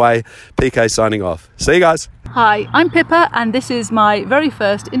 I'm on my way. PK signing off. See you guys. Hi, I'm Pippa, and this is my very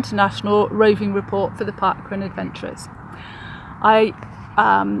first international roving report for the Parkrun Adventurers. I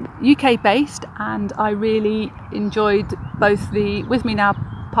UK based, and I really enjoyed both the With Me Now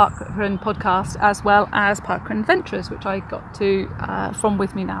Parkrun podcast as well as Parkrun Adventurers, which I got to from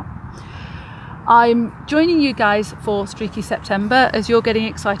With Me Now. I'm joining you guys for Streaky September as you're getting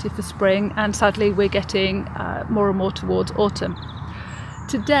excited for spring, and sadly we're getting more and more towards autumn.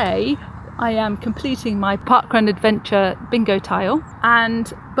 Today I am completing my Parkrun Adventure bingo tile,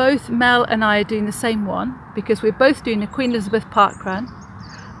 and both Mel and I are doing the same one because we're both doing a Queen Elizabeth Parkrun.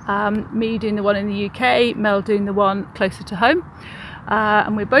 Me doing the one in the UK, Mel doing the one closer to home.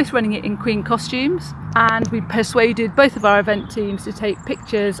 And we're both running it in Queen costumes, and we persuaded both of our event teams to take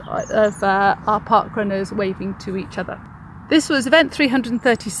pictures of our park runners waving to each other. This was event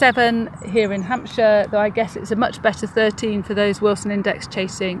 337 here in Hampshire, though I guess it's a much better 13 for those Wilson Index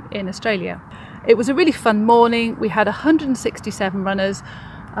chasing in Australia. It was a really fun morning. We had 167 runners.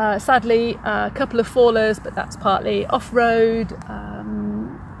 Sadly, a couple of fallers, but that's partly off-road.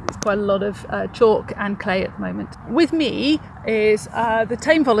 There's quite a lot of chalk and clay at the moment. With me is the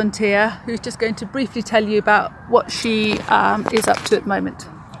Tame volunteer, who's just going to briefly tell you about what she is up to at the moment.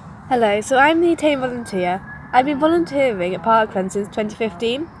 Hello, so I'm the Tame volunteer. I've been volunteering at Parkrun since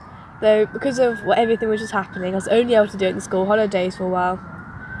 2015, though because of everything was just happening, I was only able to do it in the school holidays for a while.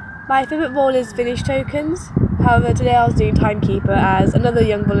 My favourite role is finish tokens. However, today I was doing timekeeper as another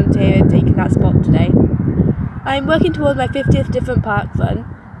young volunteer had taken that spot today. I'm working towards my 50th different parkrun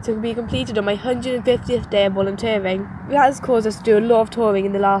to be completed on my 150th day of volunteering. That has caused us to do a lot of touring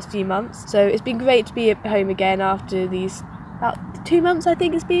in the last few months, so it's been great to be at home again after these about 2 months I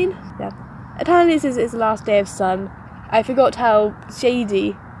think it's been. Yeah. Apparently this is the last day of sun. I forgot how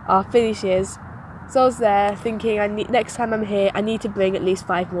shady our finish is. So I was there thinking next time I'm here I need to bring at least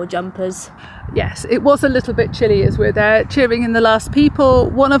 5 more jumpers. Yes, it was a little bit chilly as we're there cheering in the last people.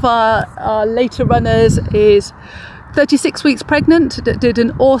 One of our later runners is 36 weeks pregnant, did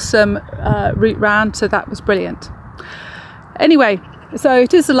an awesome route round, so that was brilliant. Anyway, so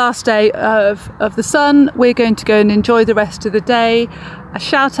it is the last day of the sun. We're going to go and enjoy the rest of the day. A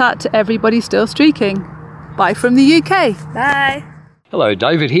shout out to everybody still streaking. Bye from the UK. Bye. Hello,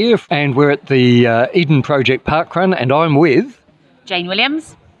 David here, and we're at the Eden Project Parkrun, and I'm with Jane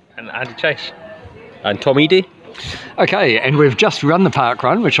Williams and Andy Chase and Tom Eady. Okay, and we've just run the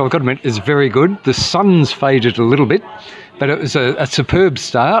parkrun, which I've got to admit is very good. The sun's faded a little bit, but it was a superb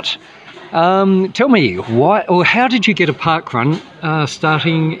start. Tell me, why or how did you get a parkrun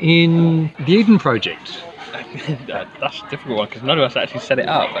starting in the Eden Project? That's a difficult one because none of us actually set it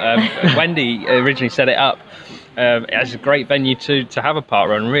up. Wendy originally set it up as a great venue to have a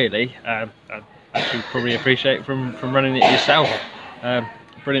parkrun, really. I actually probably appreciate from running it yourself.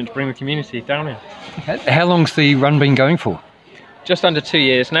 Brilliant to bring the community down here. Okay. How long's the run been going for? Just under 2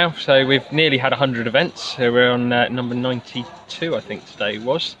 years now, so we've nearly had 100 events. So we're on number 92, I think today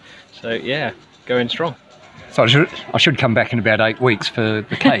was. So yeah, going strong. So I should come back in about 8 weeks for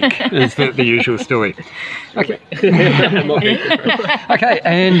the cake, is the usual story. Okay. Okay,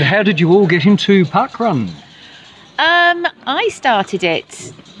 and how did you all get into parkrun? I started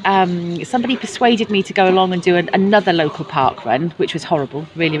it. Somebody persuaded me to go along and do another local park run, which was horrible,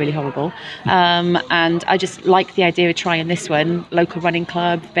 really, really horrible. And I just liked the idea of trying this one. Local running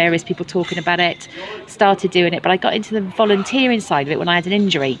club, various people talking about it, started doing it. But I got into the volunteering side of it when I had an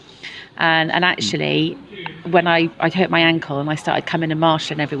injury. And actually, when I hurt my ankle and I started coming and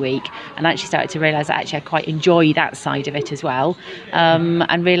marshalling every week, and actually started to realise that actually I quite enjoy that side of it as well,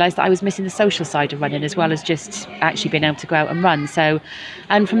 and realised that I was missing the social side of running as well as just actually being able to go out and run. So,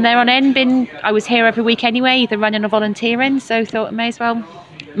 and from there on in, I was here every week anyway, either running or volunteering. So thought I may as well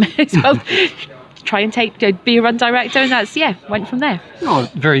try and be a run director, and went from there.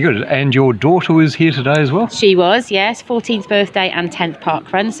 Oh, very good. And your daughter was here today as well? She was, yes, 14th birthday and 10th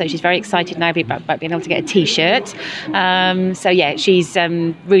parkrun, so she's very excited now about being able to get a T-shirt. She's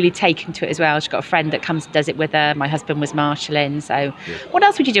really taken to it as well. She's got a friend that comes and does it with her. My husband was marshalling, so what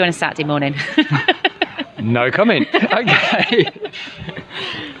else would you do on a Saturday morning? No comment. Okay.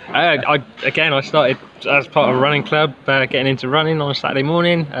 I started as part of a running club, getting into running on a Saturday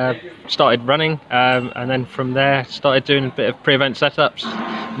morning, started running, and then from there started doing a bit of pre-event setups,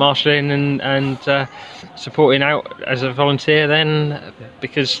 marshalling and supporting out as a volunteer then,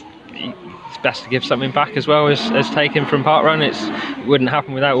 because it's best to give something back as well as taken from parkrun. It wouldn't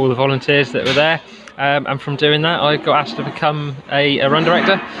happen without all the volunteers that were there. And from doing that, I got asked to become a run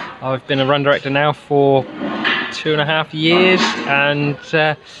director. I've been a run director now for 2.5 years, and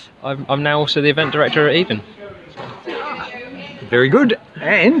I'm now also the event director at Eden. Very good.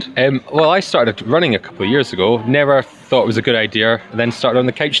 And? I started running a couple of years ago. Never thought it was a good idea. And then started on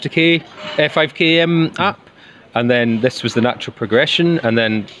the Couch to K 5K app. And then this was the natural progression. And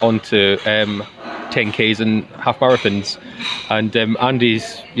then on to 10Ks and half marathons. And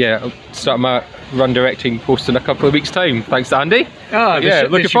Andy's, starting my run directing post in a couple of weeks' time. Thanks to Andy.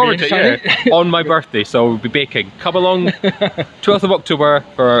 Looking forward to it. On my birthday, so we'll be baking. Come along 12th of October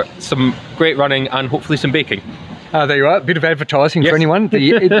for some great running and hopefully some baking. There you are, a bit of advertising for anyone, the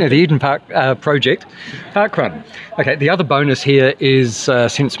Eden Park project, Parkrun. Okay, the other bonus here is,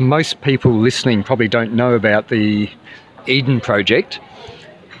 since most people listening probably don't know about the Eden project,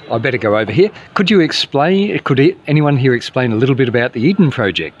 I better go over here. Could anyone here explain a little bit about the Eden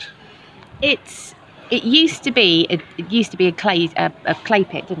project? It used to be a clay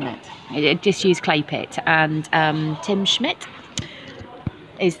pit, didn't it? It just used clay pit, and Tim Schmidt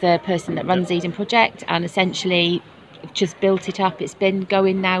is the person that runs the Eden project, and essentially just built it up. It's been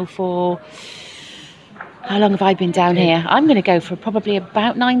going now for, how long have I been down here? I'm going to go for probably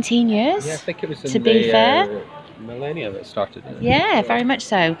about 19 years. Yeah, I think it was to be fair. Millennia that started it. Yeah, very much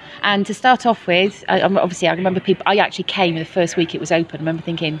so. And to start off with, I remember I actually came the first week it was open. I remember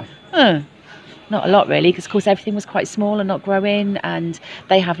thinking, not a lot really, because of course everything was quite small and not growing, and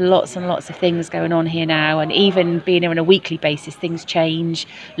they have lots and lots of things going on here now, and even being here on a weekly basis, things change,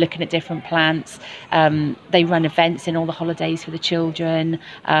 looking at different plants. They run events in all the holidays for the children.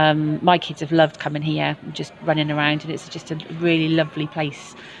 My kids have loved coming here, just running around, and it's just a really lovely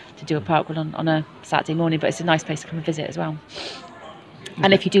place to do a parkrun on a Saturday morning, but it's a nice place to come and visit as well.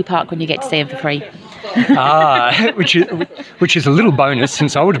 And if you do parkrun, you get to stay in for free. Which is a little bonus,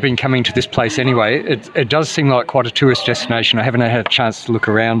 since I would have been coming to this place anyway. It does seem like quite a tourist destination. I haven't had a chance to look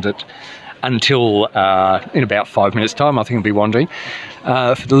around it until in about 5 minutes' time. I think I'll be wandering.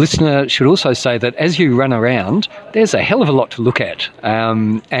 For the listener, should also say that as you run around, there's a hell of a lot to look at,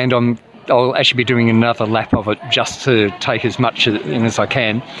 and I'll actually be doing another lap of it just to take as much in as I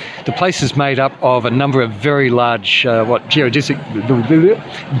can. The place is made up of a number of very large geodesic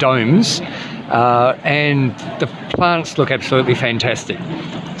domes, and the plants look absolutely fantastic.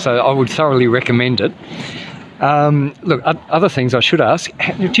 So I would thoroughly recommend it. Other things I should ask,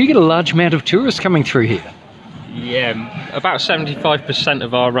 do you get a large amount of tourists coming through here? Yeah, about 75%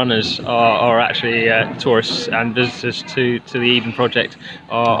 of our runners are actually tourists and visitors to the Eden project.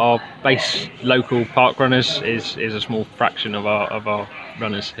 Our base local park runners is a small fraction of our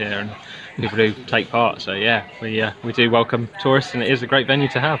runners here, and people do take part. So we do welcome tourists, and it is a great venue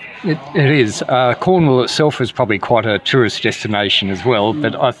to have. It is. Cornwall itself is probably quite a tourist destination as well,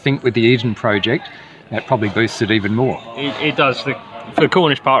 but I think with the Eden project, that probably boosts it even more. It does. For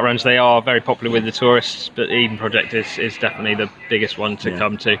Cornish parkruns, they are very popular with the tourists, but the Eden Project is definitely the biggest one to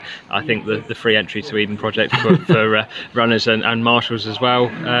come to. I think the free entry to Eden Project for runners and marshals as well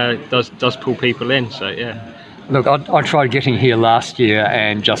does pull people in. So yeah. Look, I tried getting here last year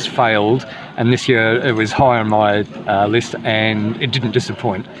and just failed, and this year it was high on my list and it didn't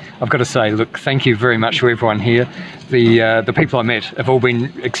disappoint. I've got to say, look, thank you very much to everyone here. The people I met have all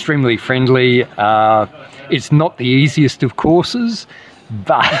been extremely friendly. It's not the easiest of courses,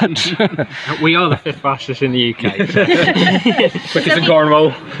 but we are the 5th fastest in the UK. Quickest in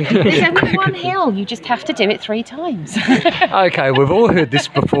Cornwall. There's only one hill. You just have to do it 3 times. Okay, we've all heard this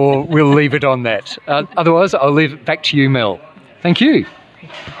before. We'll leave it on that. Otherwise, I'll leave it back to you, Mel. Thank you.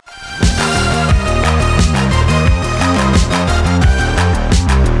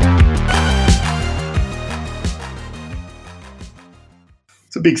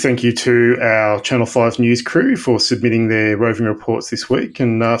 So a big thank you to our Channel 5 news crew for submitting their roving reports this week.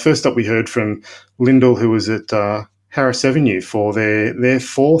 And first up, we heard from Lyndall, who was at Harris Avenue for their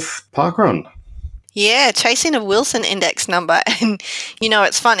 4th parkrun. Yeah, chasing a Wilson index number. And, you know,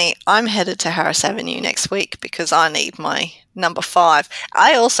 it's funny. I'm headed to Harris Avenue next week because I need my number 5.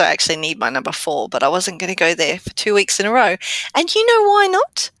 I also actually need my number 4, but I wasn't going to go there for 2 weeks in a row. And you know why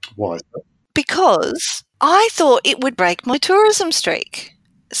not? Why is that? Because I thought it would break my tourism streak.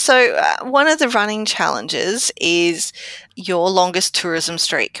 So one of the running challenges is your longest tourism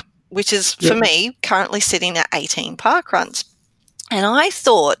streak, which is, for me, currently sitting at 18 parkruns. And I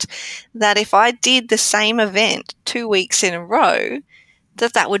thought that if I did the same event 2 weeks in a row,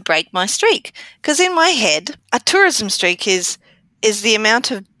 that would break my streak. Because in my head, a tourism streak is the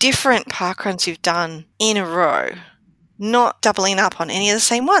amount of different parkruns you've done in a row, not doubling up on any of the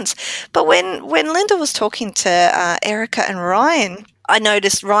same ones. But when Linda was talking to Erica and Ryan, I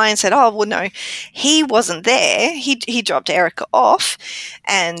noticed Ryan said, oh, well, no, he wasn't there. He dropped Erica off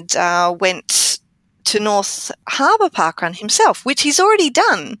and went to North Harbour Parkrun himself, which he's already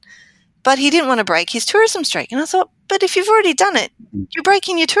done, but he didn't want to break his tourism streak. And I thought, but if you've already done it, you're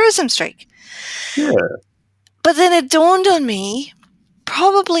breaking your tourism streak. Yeah. But then it dawned on me,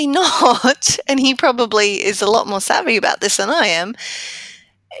 probably not, and he probably is a lot more savvy about this than I am.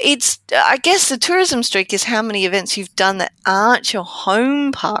 I guess the tourism streak is how many events you've done that aren't your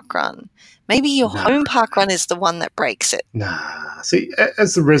home parkrun. Maybe your home parkrun is the one that breaks it. Nah. See,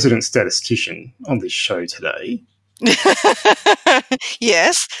 as the resident statistician on this show today...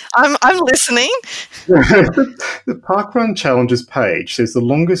 Yes, I'm listening. The Parkrun Challenges page says the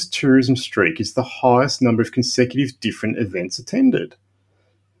longest tourism streak is the highest number of consecutive different events attended.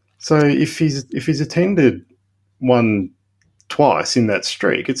 So if he's attended one twice in that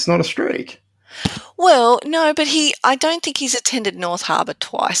streak, it's not a streak. Well, no, but I don't think he's attended North Harbour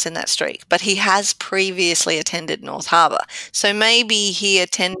twice in that streak, but he has previously attended North Harbour. So maybe he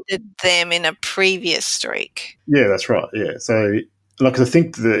attended them in a previous streak. Yeah, that's right. Yeah. So, like, I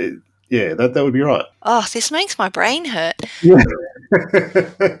think that would be right. Oh, this makes my brain hurt. Yeah.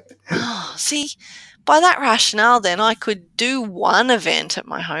 Oh, see, by that rationale, then I could do one event at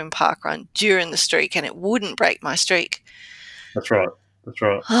my home parkrun during the streak and it wouldn't break my streak. That's right. That's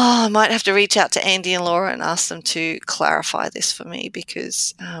right. Oh, I might have to reach out to Andy and Laura and ask them to clarify this for me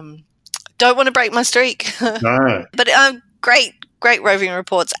because don't want to break my streak. No. But great roving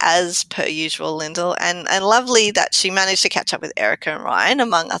reports as per usual, Lyndall, and lovely that she managed to catch up with Erica and Ryan,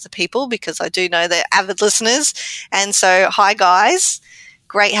 among other people, because I do know they're avid listeners. And so, hi guys.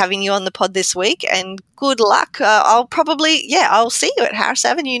 Great having you on the pod this week, and good luck. I'll see you at Harris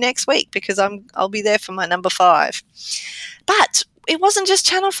Avenue next week because I'll be there for my number 5. But it wasn't just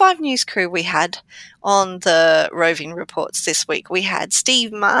Channel 5 News crew we had on the roving reports this week. We had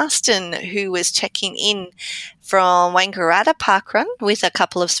Steve Marston, who was checking in from Wangaratta Parkrun with a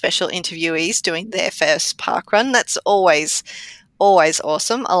couple of special interviewees doing their first parkrun. That's always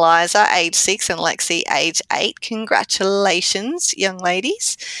awesome. Eliza, age 6, and Lexi, age 8. Congratulations, young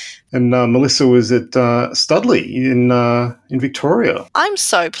ladies. And Melissa was at Studley in Victoria. I'm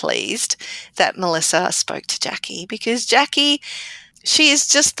so pleased that Melissa spoke to Jackie because Jackie, she is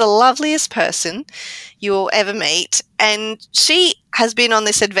just the loveliest person you'll ever meet. And she has been on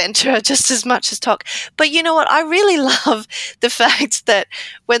this adventure just as much as Tok. But you know what? I really love the fact that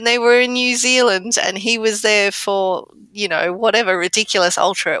when they were in New Zealand and he was there for, you know, whatever ridiculous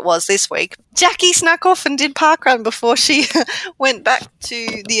ultra it was this week, Jackie snuck off and did parkrun before she went back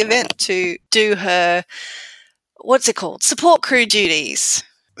to the event to do her, what's it called, support crew duties.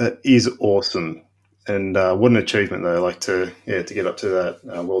 That is awesome. And what an achievement, though. Like to get up to that.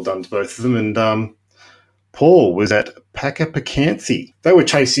 Well done to both of them. And Paul was at Pakapakanthi. They were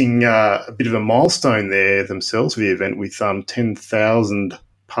chasing a bit of a milestone there themselves for the event with 10,000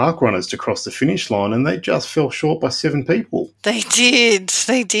 park runners to cross the finish line, and they just fell short by 7 people. They did.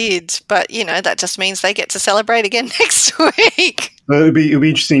 But, you know, that just means they get to celebrate again next week. It'll be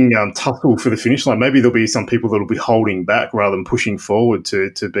interesting tussle for the finish line. Maybe there'll be some people that'll be holding back rather than pushing forward to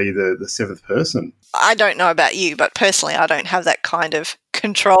be the 7th person. I don't know about you, but personally I don't have that kind of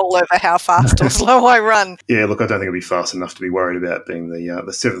control over how fast or slow I run. Yeah, look, I don't think it'll be fast enough to be worried about being the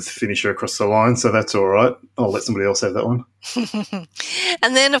 7th finisher across the line, so that's all right. I'll let somebody else have that one.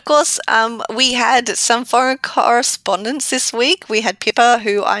 And then, of course, we had some foreign correspondents this week. We had Pippa,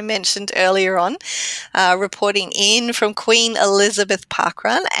 who I mentioned earlier on, reporting in from Queen Elizabeth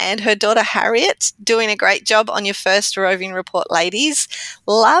Parkrun, and her daughter Harriet, doing a great job on your first roving report, ladies.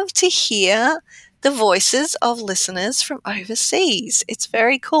 Love to hear the voices of listeners from overseas. It's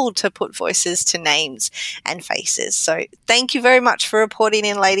very cool to put voices to names and faces. So thank you very much for reporting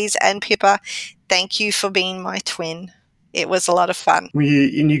in, ladies, and Pippa, thank you for being my twin. It was a lot of fun. Well,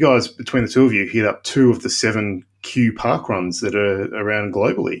 you guys, between the two of you, hit up 2 of the 7 Q park runs that are around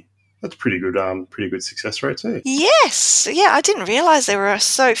globally. That's pretty good success rate too. Yes. Yeah, I didn't realise there were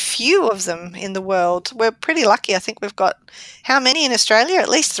so few of them in the world. We're pretty lucky. I think we've got, how many in Australia? At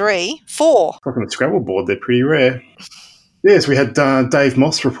least 3, 4. Like on the Scrabble board, they're pretty rare. Yes, we had Dave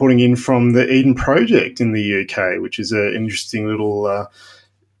Moss reporting in from the Eden Project in the UK, which is an interesting little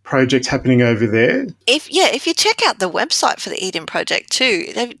project happening over there. If you check out the website for the Eden Project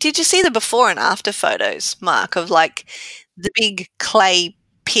too, did you see the before and after photos, Mark, of like the big clay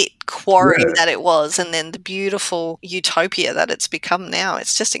pit quarry that it was, and then the beautiful utopia that it's become now?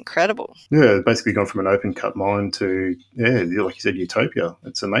 It's just incredible. Yeah, it's basically gone from an open cut mine to, like you said, utopia.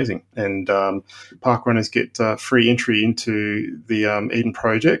 It's amazing. And park runners get free entry into the Eden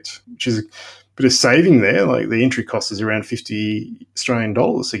Project, which is a bit of saving there. Like the entry cost is around $50 Australian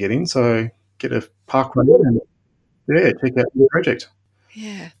to get in. So get a park run and check out the project.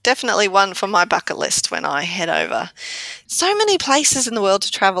 Yeah, definitely one for my bucket list when I head over. So many places in the world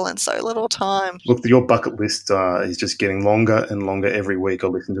to travel in so little time. Look, your bucket list is just getting longer and longer every week I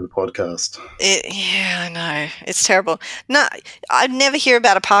listen to the podcast. I know. It's terrible. No, I never hear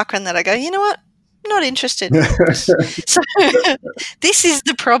about a parkrun that I go, you know what? Not interested. So this is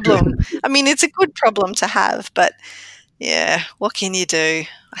the problem. I mean, it's a good problem to have, but yeah, what can you do?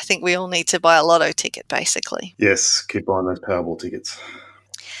 I think we all need to buy a lotto ticket, basically. Yes, keep buying those Powerball tickets.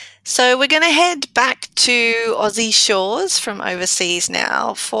 So we're going to head back to Aussie shores from overseas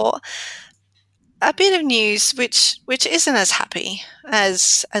now for a bit of news which isn't as happy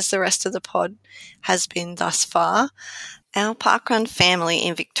as the rest of the pod has been thus far. Our parkrun family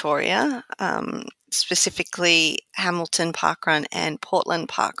in Victoria, specifically Hamilton Parkrun and Portland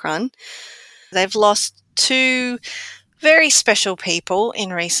Parkrun, they've lost 2 very special people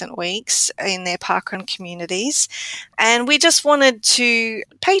in recent weeks in their parkrun communities, and we just wanted to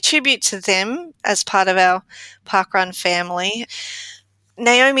pay tribute to them as part of our parkrun family.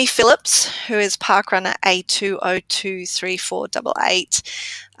 Naomi Phillips, who is parkrunner A2023488,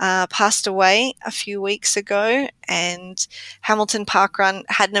 passed away a few weeks ago, and Hamilton Parkrun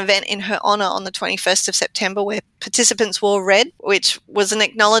had an event in her honour on the 21st of September where participants wore red, which was an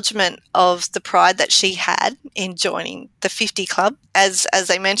acknowledgement of the pride that she had in joining the 50 Club. As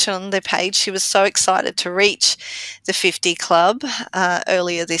they mentioned on their page, she was so excited to reach the 50 Club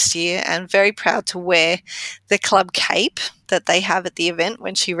earlier this year, and very proud to wear the club cape that they have at the event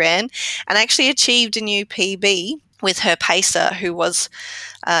when she ran, and actually achieved a new PB with her pacer, who was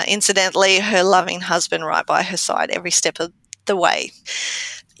incidentally her loving husband right by her side every step of the way.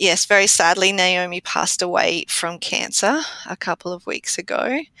 Yes, very sadly, Naomi passed away from cancer a couple of weeks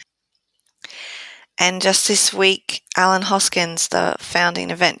ago. And just this week, Alan Hoskins, the founding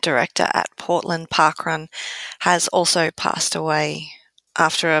event director at Portland Parkrun, has also passed away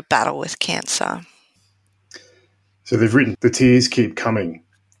after a battle with cancer. So they've written, "The tears keep coming.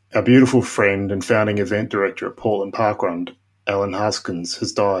 Our beautiful friend and founding event director at Portland Parkrun, Alan Hoskins,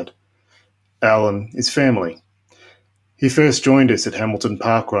 has died. Alan is family. He first joined us at Hamilton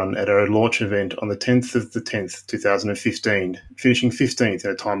Parkrun at our launch event on the 10th of the 10th, 2015, finishing 15th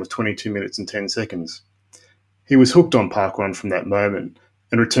in a time of 22 minutes and 10 seconds. He was hooked on parkrun from that moment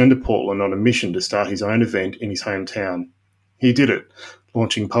and returned to Portland on a mission to start his own event in his hometown. He did it,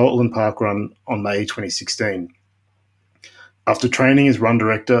 launching Portland Parkrun on May 2016. After training as run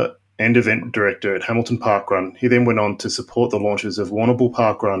director and event director at Hamilton Parkrun, he then went on to support the launches of Warrnambool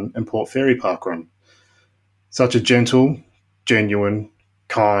Parkrun and Port Fairy Parkrun. Such a gentle, genuine,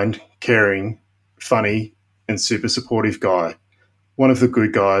 kind, caring, funny, and super supportive guy. One of the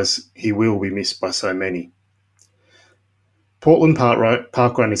good guys. He will be missed by so many." Portland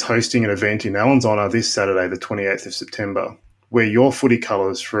Parkrun is hosting an event in Alan's honour this Saturday, the 28th of September. Wear your footy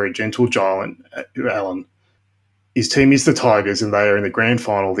colours for a gentle giant, Alan. His team is the Tigers, and they are in the grand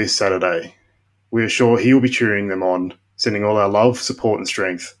final this Saturday. We are sure he will be cheering them on, sending all our love, support and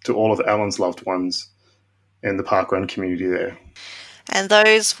strength to all of Alan's loved ones and the parkrun community there. And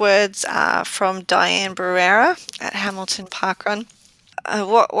those words are from Diane Barrera at Hamilton Parkrun.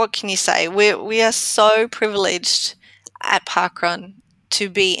 What can you say? We are so privileged at Parkrun to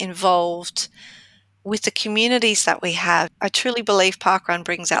be involved with the communities that we have. I truly believe Parkrun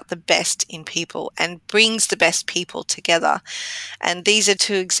brings out the best in people and brings the best people together. And these are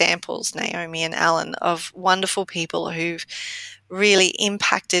 2 examples, Naomi and Alan, of wonderful people who've really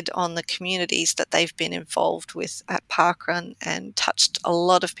impacted on the communities that they've been involved with at Parkrun and touched a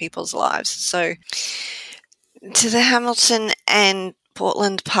lot of people's lives. So to the Hamilton and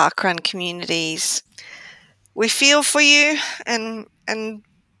Portland Parkrun communities, we feel for you and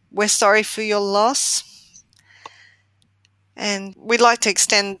we're sorry for your loss. And we'd like to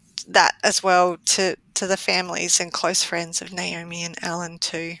extend that as well to the families and close friends of Naomi and Alan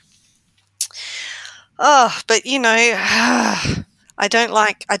too. Oh, but I don't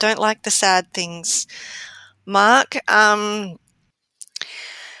like the sad things. Mark,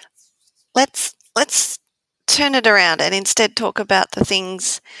 let's turn it around and instead talk about the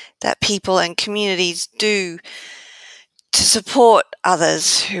things that people and communities do to support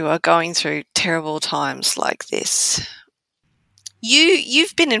others who are going through terrible times like this.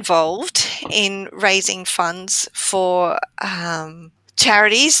 You've been involved in raising funds for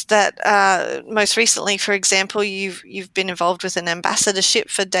charities that most recently, for example, you've been involved with an ambassadorship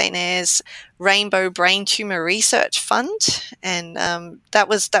for Daenerys Rainbow Brain Tumor Research Fund, and that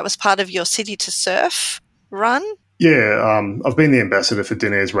was part of your City to Surf run. Yeah, I've been the ambassador for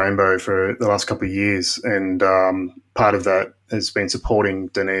Daenerys Rainbow for the last couple of years, and part of that has been supporting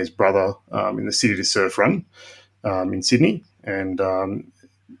Daenerys' brother in the City to Surf run in Sydney, and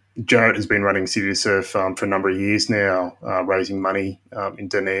Jarrett has been running City to Surf for a number of years now, raising money in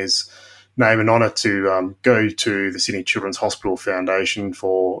Daenerys' name and honour to go to the Sydney Children's Hospital Foundation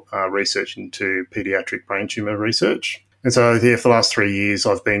for research into paediatric brain tumour research. And so, yeah, for the last 3 years,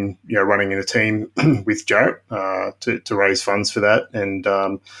 I've been running in a team with Jarrett to raise funds for that and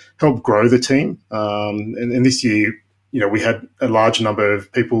help grow the team. And this year, we had a large number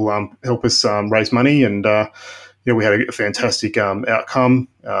of people help us raise money, and we had a fantastic outcome.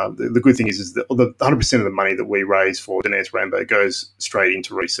 The good thing is that the 100% of the money that we raise for Daenerys Rainbow goes straight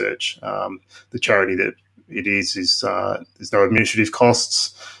into research. The charity that it is there's no administrative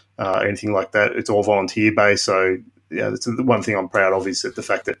costs, anything like that. It's all volunteer based. So yeah, that's the one thing I'm proud of, is that the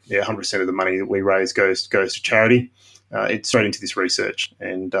fact that 100% of the money that we raise goes to charity. It's straight into this research,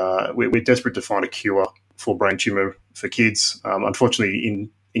 and we're desperate to find a cure for brain tumour for kids. Unfortunately,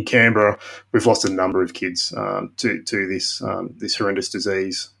 in Canberra, we've lost a number of kids to this horrendous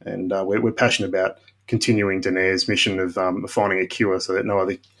disease, and we're passionate about continuing Daenerys' mission of finding a cure so that no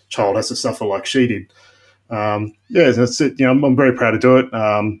other child has to suffer like she did. That's it. I'm very proud to do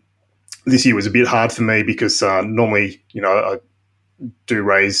it. This year was a bit hard for me because normally, I do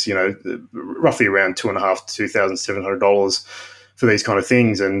raise, roughly around $2,500 to $2,700 for these kind of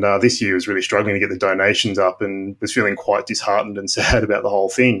things. And this year was really struggling to get the donations up and was feeling quite disheartened and sad about the whole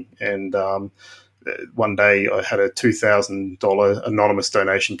thing. And one day I had a $2,000 anonymous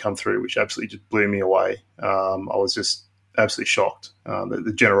donation come through, which absolutely just blew me away. I was just absolutely shocked.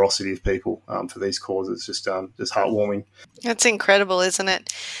 The generosity of people for these causes, just heartwarming. That's incredible, isn't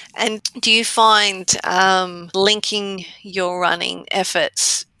it? And do you find linking your running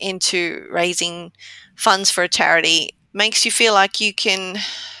efforts into raising funds for a charity makes you feel like you can,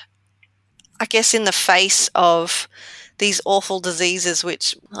 I guess, in the face of these awful diseases,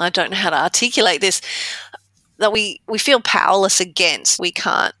 which I don't know how to articulate this, that we feel powerless against? We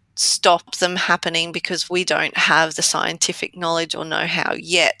can't stop them happening because we don't have the scientific knowledge or know-how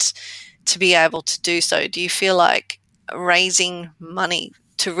yet to be able to do so. Do you feel like raising money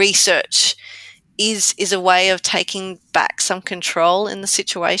to research is a way of taking back some control in the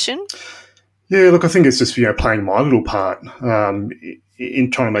situation? Yeah, look, I think it's just playing my little part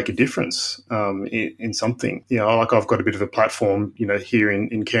in trying to make a difference in something. Like I've got a bit of a platform, here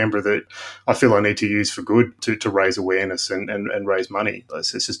in Canberra that I feel I need to use for good to raise awareness and raise money.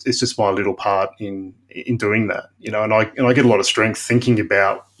 It's just my little part in doing that. And I get a lot of strength thinking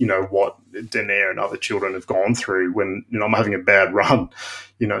about what Daenerys and other children have gone through when I'm having a bad run.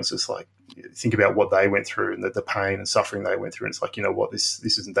 It's just like, think about what they went through and the pain and suffering they went through. And it's like, this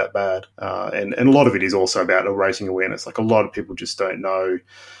isn't that bad. And a lot of it is also about raising awareness. Like a lot of people just don't know,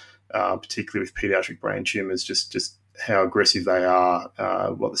 particularly with paediatric brain tumours, just how aggressive they are,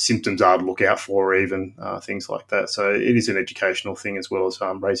 what the symptoms are to look out for, even things like that. So it is an educational thing as well as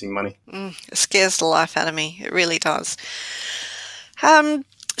raising money. It scares the life out of me. It really does.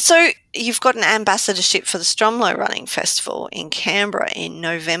 So you've got an ambassadorship for the Stromlo Running Festival in Canberra in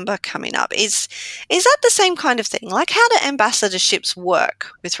November coming up. Is that the same kind of thing? Like, how do ambassadorships work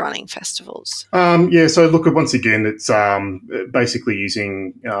with running festivals? So look, once again, it's basically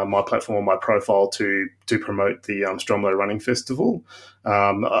using my platform, my profile to promote the Stromlo Running Festival.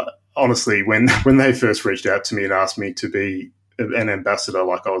 Honestly, when they first reached out to me and asked me to be an ambassador, I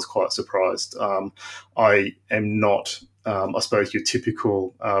was quite surprised. I am not, I suppose, your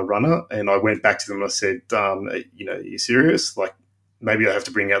typical runner. And I went back to them and I said, are you serious? Like, maybe I have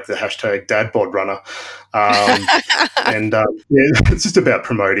to bring out the hashtag DadBod runner. It's just about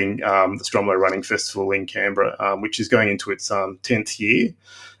promoting the Stromlo Running Festival in Canberra, which is going into its 10th year.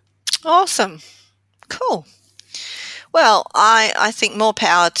 Awesome. Cool. Well, I think more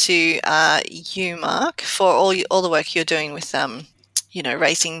power to you, Mark, for all the work you're doing with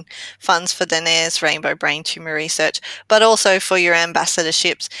raising funds for Daenerys Rainbow Brain Tumor Research, but also for your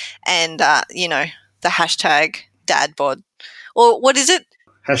ambassadorships and, the hashtag DadBod. Or what is it?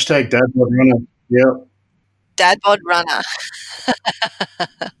 Hashtag DadBod Runner. Yeah. DadBod Runner.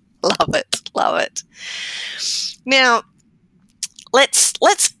 Love it. Now, let's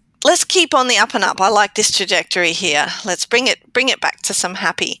keep on the up and up. I like this trajectory here. Let's bring it back to some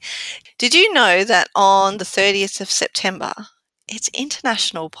happy. Did you know that on the 30th of September, it's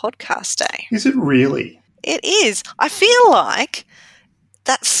International Podcast Day? Is it really? It is. I feel like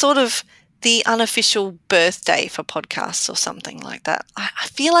that's sort of the unofficial birthday for podcasts or something like that. I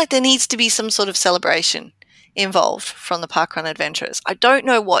feel like there needs to be some sort of celebration involved from the Parkrun Adventurers. I don't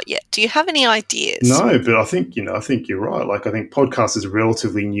know what yet. Do you have any ideas? No, but I think you're right. Like, I think podcast is a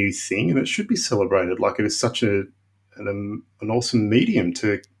relatively new thing, and it should be celebrated. Like, it is such an awesome medium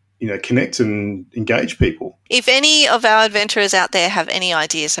to connect and engage people. If any of our adventurers out there have any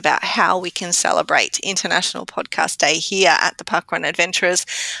ideas about how we can celebrate International Podcast Day here at the Parkrun Adventurers,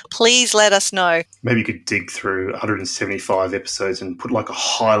 please let us know. Maybe you could dig through 175 episodes and put like a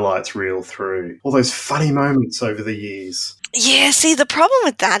highlights reel through all those funny moments over the years. Yeah, see, the problem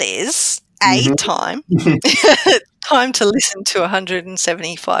with that is, time to listen to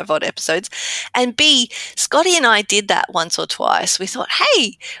 175 odd episodes, and B, Scotty and I did that once or twice. We thought,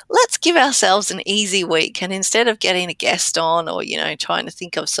 hey, let's give ourselves an easy week, and instead of getting a guest on or trying to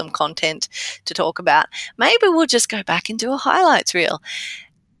think of some content to talk about, maybe we'll just go back and do a highlights reel.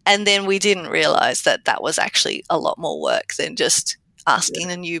 And then we didn't realize that was actually a lot more work than just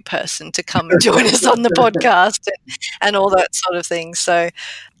asking a new person to come and join us on the podcast and all that sort of thing. So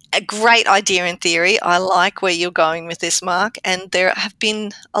a great idea in theory. I like where you're going with this, Mark, and there have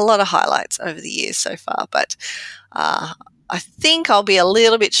been a lot of highlights over the years so far, but I think I'll be a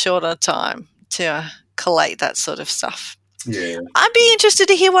little bit short on time to collate that sort of stuff. Yeah. I'd be interested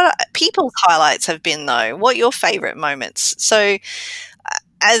to hear what people's highlights have been, though. What your favourite moments? So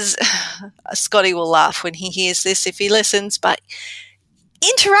as Scotty will laugh when he hears this if he listens, but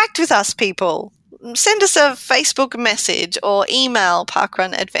interact with us, people. Send us a Facebook message or email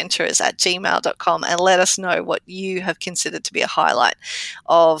parkrunadventurers@gmail.com and let us know what you have considered to be a highlight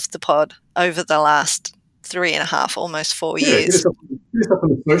of the pod over the last 3.5, almost 4 years. Hit us up on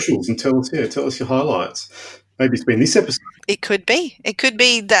the socials and tell us your highlights. Maybe it's been this episode. It could be. It could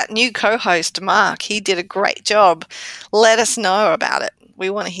be that new co-host, Mark. He did a great job. Let us know about it. We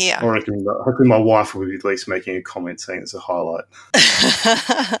want to hear. I reckon hopefully my wife will be at least making a comment saying it's a highlight.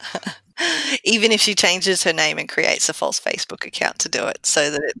 Even if she changes her name and creates a false Facebook account to do it so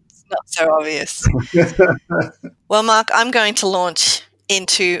that it's not so obvious. Well, Mark, I'm going to launch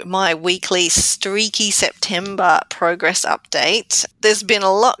into my weekly Streaky September progress update. There's been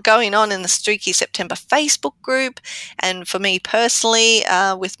a lot going on in the Streaky September Facebook group, and for me personally,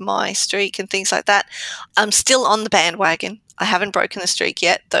 with my streak and things like that, I'm still on the bandwagon. I haven't broken the streak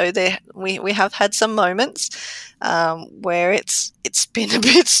yet, though we have had some moments where it's been a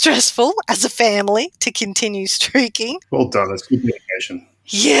bit stressful as a family to continue streaking. Well done. It's good dedication.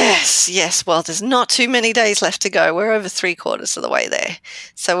 Yes. Well, there's not too many days left to go. We're over 3/4 of the way there.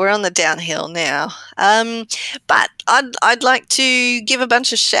 So we're on the downhill now. But I'd like to give a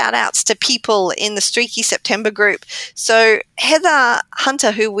bunch of shout outs to people in the Streaky September group. So Heather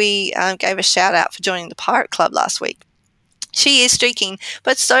Hunter, who we gave a shout out for joining the Pirate Club last week, she is streaking,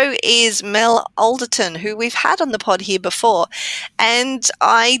 but so is Mel Alderton, who we've had on the pod here before. And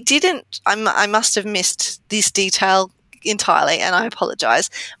I must have missed this detail entirely, and I apologise.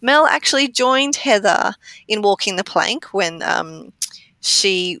 Mel actually joined Heather in walking the plank when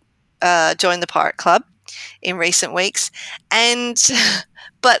she joined the Pirate Club in recent weeks.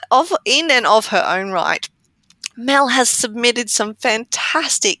 But in and of her own right, Mel has submitted some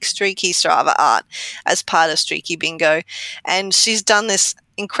fantastic Streaky Strava art as part of Streaky Bingo, and she's done this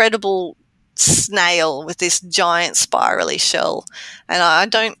incredible snail with this giant spirally shell, and I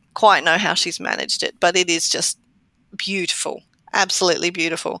don't quite know how she's managed it, but it is just beautiful, absolutely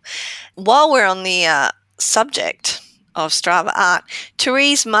beautiful. While we're on the subject of Strava art,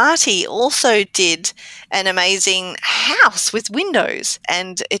 Therese Marty also did an amazing house with windows,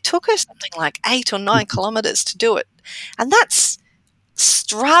 and it took her something like 8 or 9 kilometres to do it. And that's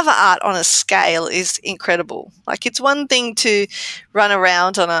Strava art on a scale is incredible. Like, it's one thing to run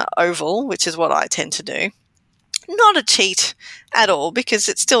around on an oval, which is what I tend to do. Not a cheat at all, because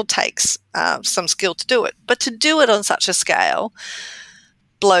it still takes some skill to do it. But to do it on such a scale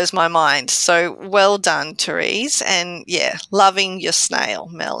blows my mind. So well done, Therese. And yeah, loving your snail,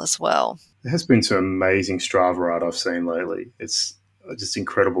 Mel, as well. There has been some amazing Strava art I've seen lately. It's just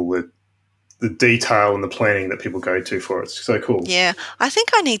incredible, the the detail and the planning that people go to for it. It's so cool. Yeah, I think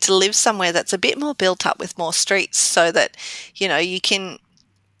I need to live somewhere that's a bit more built up with more streets so that, you can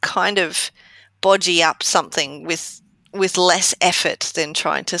kind of bodgy up something with less effort than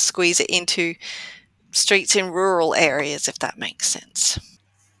trying to squeeze it into streets in rural areas, if that makes sense.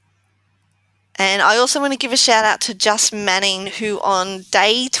 And I also want to give a shout out to Just Manning, who on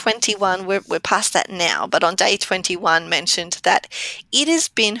day 21, we're past that now, but on day 21 mentioned that it has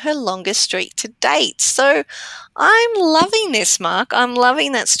been her longest streak to date. So I'm loving this, Mark. I'm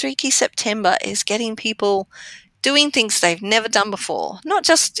loving that Streaky September is getting people doing things they've never done before, not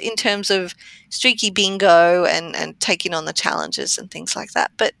just in terms of streaky bingo and taking on the challenges and things like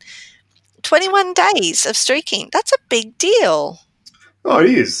that, but 21 days of streaking. That's a big deal. Oh, it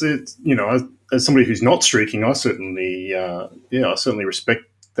is. It's, as somebody who's not streaking, I certainly respect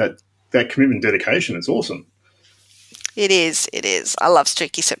that commitment and dedication. It's awesome. It is. I love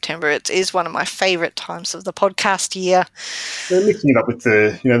Streaky September. It is one of my favourite times of the podcast year. Mixing it up with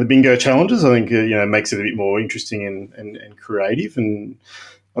the bingo challenges, I think makes it a bit more interesting and creative. And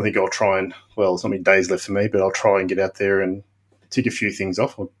I think I'll try and, there's not many days left for me, but I'll try and get out there and tick a few things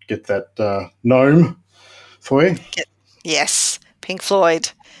off. I'll get that gnome for you. Yes, Pink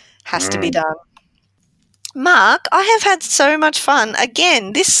Floyd has to be done. Mark, I have had so much fun.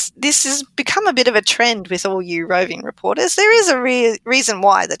 Again, this has become a bit of a trend with all you roving reporters. There is a reason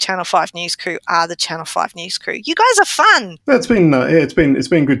why the Channel 5 News crew are the Channel 5 News crew. You guys are fun. It's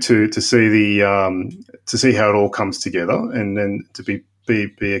been good to see to see how it all comes together, and then to be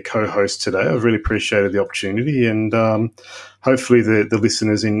a co-host today. I've really appreciated the opportunity, and hopefully the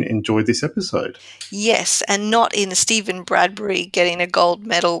listeners enjoyed this episode. Yes, and not in a Stephen Bradbury getting a gold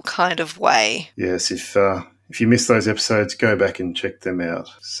medal kind of way. Yes, if you missed those episodes, go back and check them out.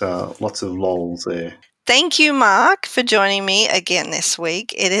 So lots of lols there. Thank you, Mark, for joining me again this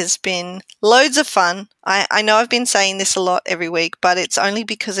week. It has been loads of fun. I know I've been saying this a lot every week, but it's only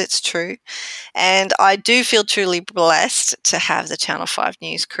because it's true. And I do feel truly blessed to have the Channel 5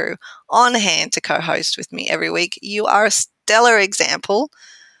 News crew on hand to co-host with me every week. You are a stellar example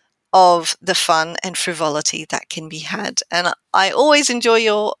of the fun and frivolity that can be had. And I always enjoy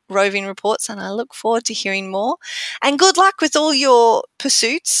your roving reports, and I look forward to hearing more. And good luck with all your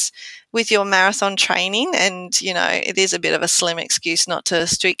pursuits with your marathon training. And, it is a bit of a slim excuse not to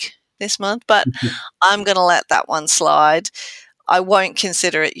streak this month, but I'm going to let that one slide. I won't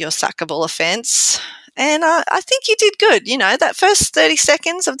consider it your sackable offence. And I think you did good. That first 30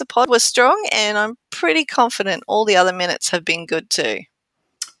 seconds of the pod was strong, and I'm pretty confident all the other minutes have been good too.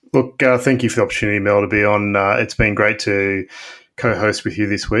 Look, thank you for the opportunity, Mel, to be on. It's been great to co-host with you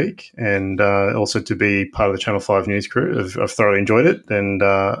this week, and also to be part of the Channel 5 News crew. I've thoroughly enjoyed it, and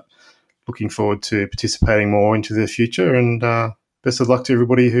looking forward to participating more into the future. And best of luck to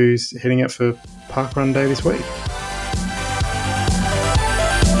everybody who's heading out for Parkrun Day this week.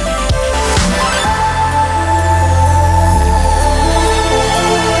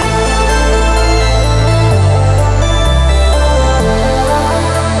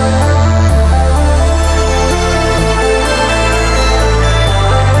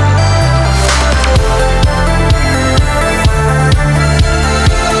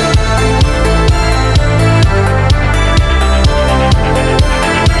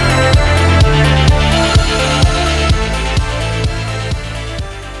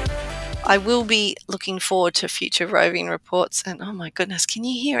 I will be looking forward to future roving reports. And oh my goodness, can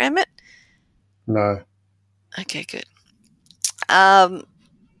you hear Emmett? No. Okay, good.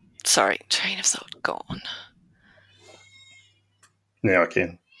 Sorry, train of thought gone. Now I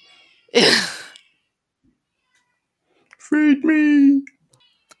can. Feed me.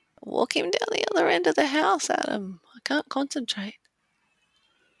 Walk him down the other end of the house, Adam. I can't concentrate.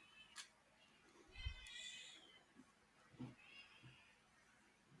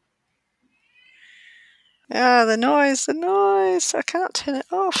 Ah, the noise. I can't turn it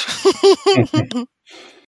off.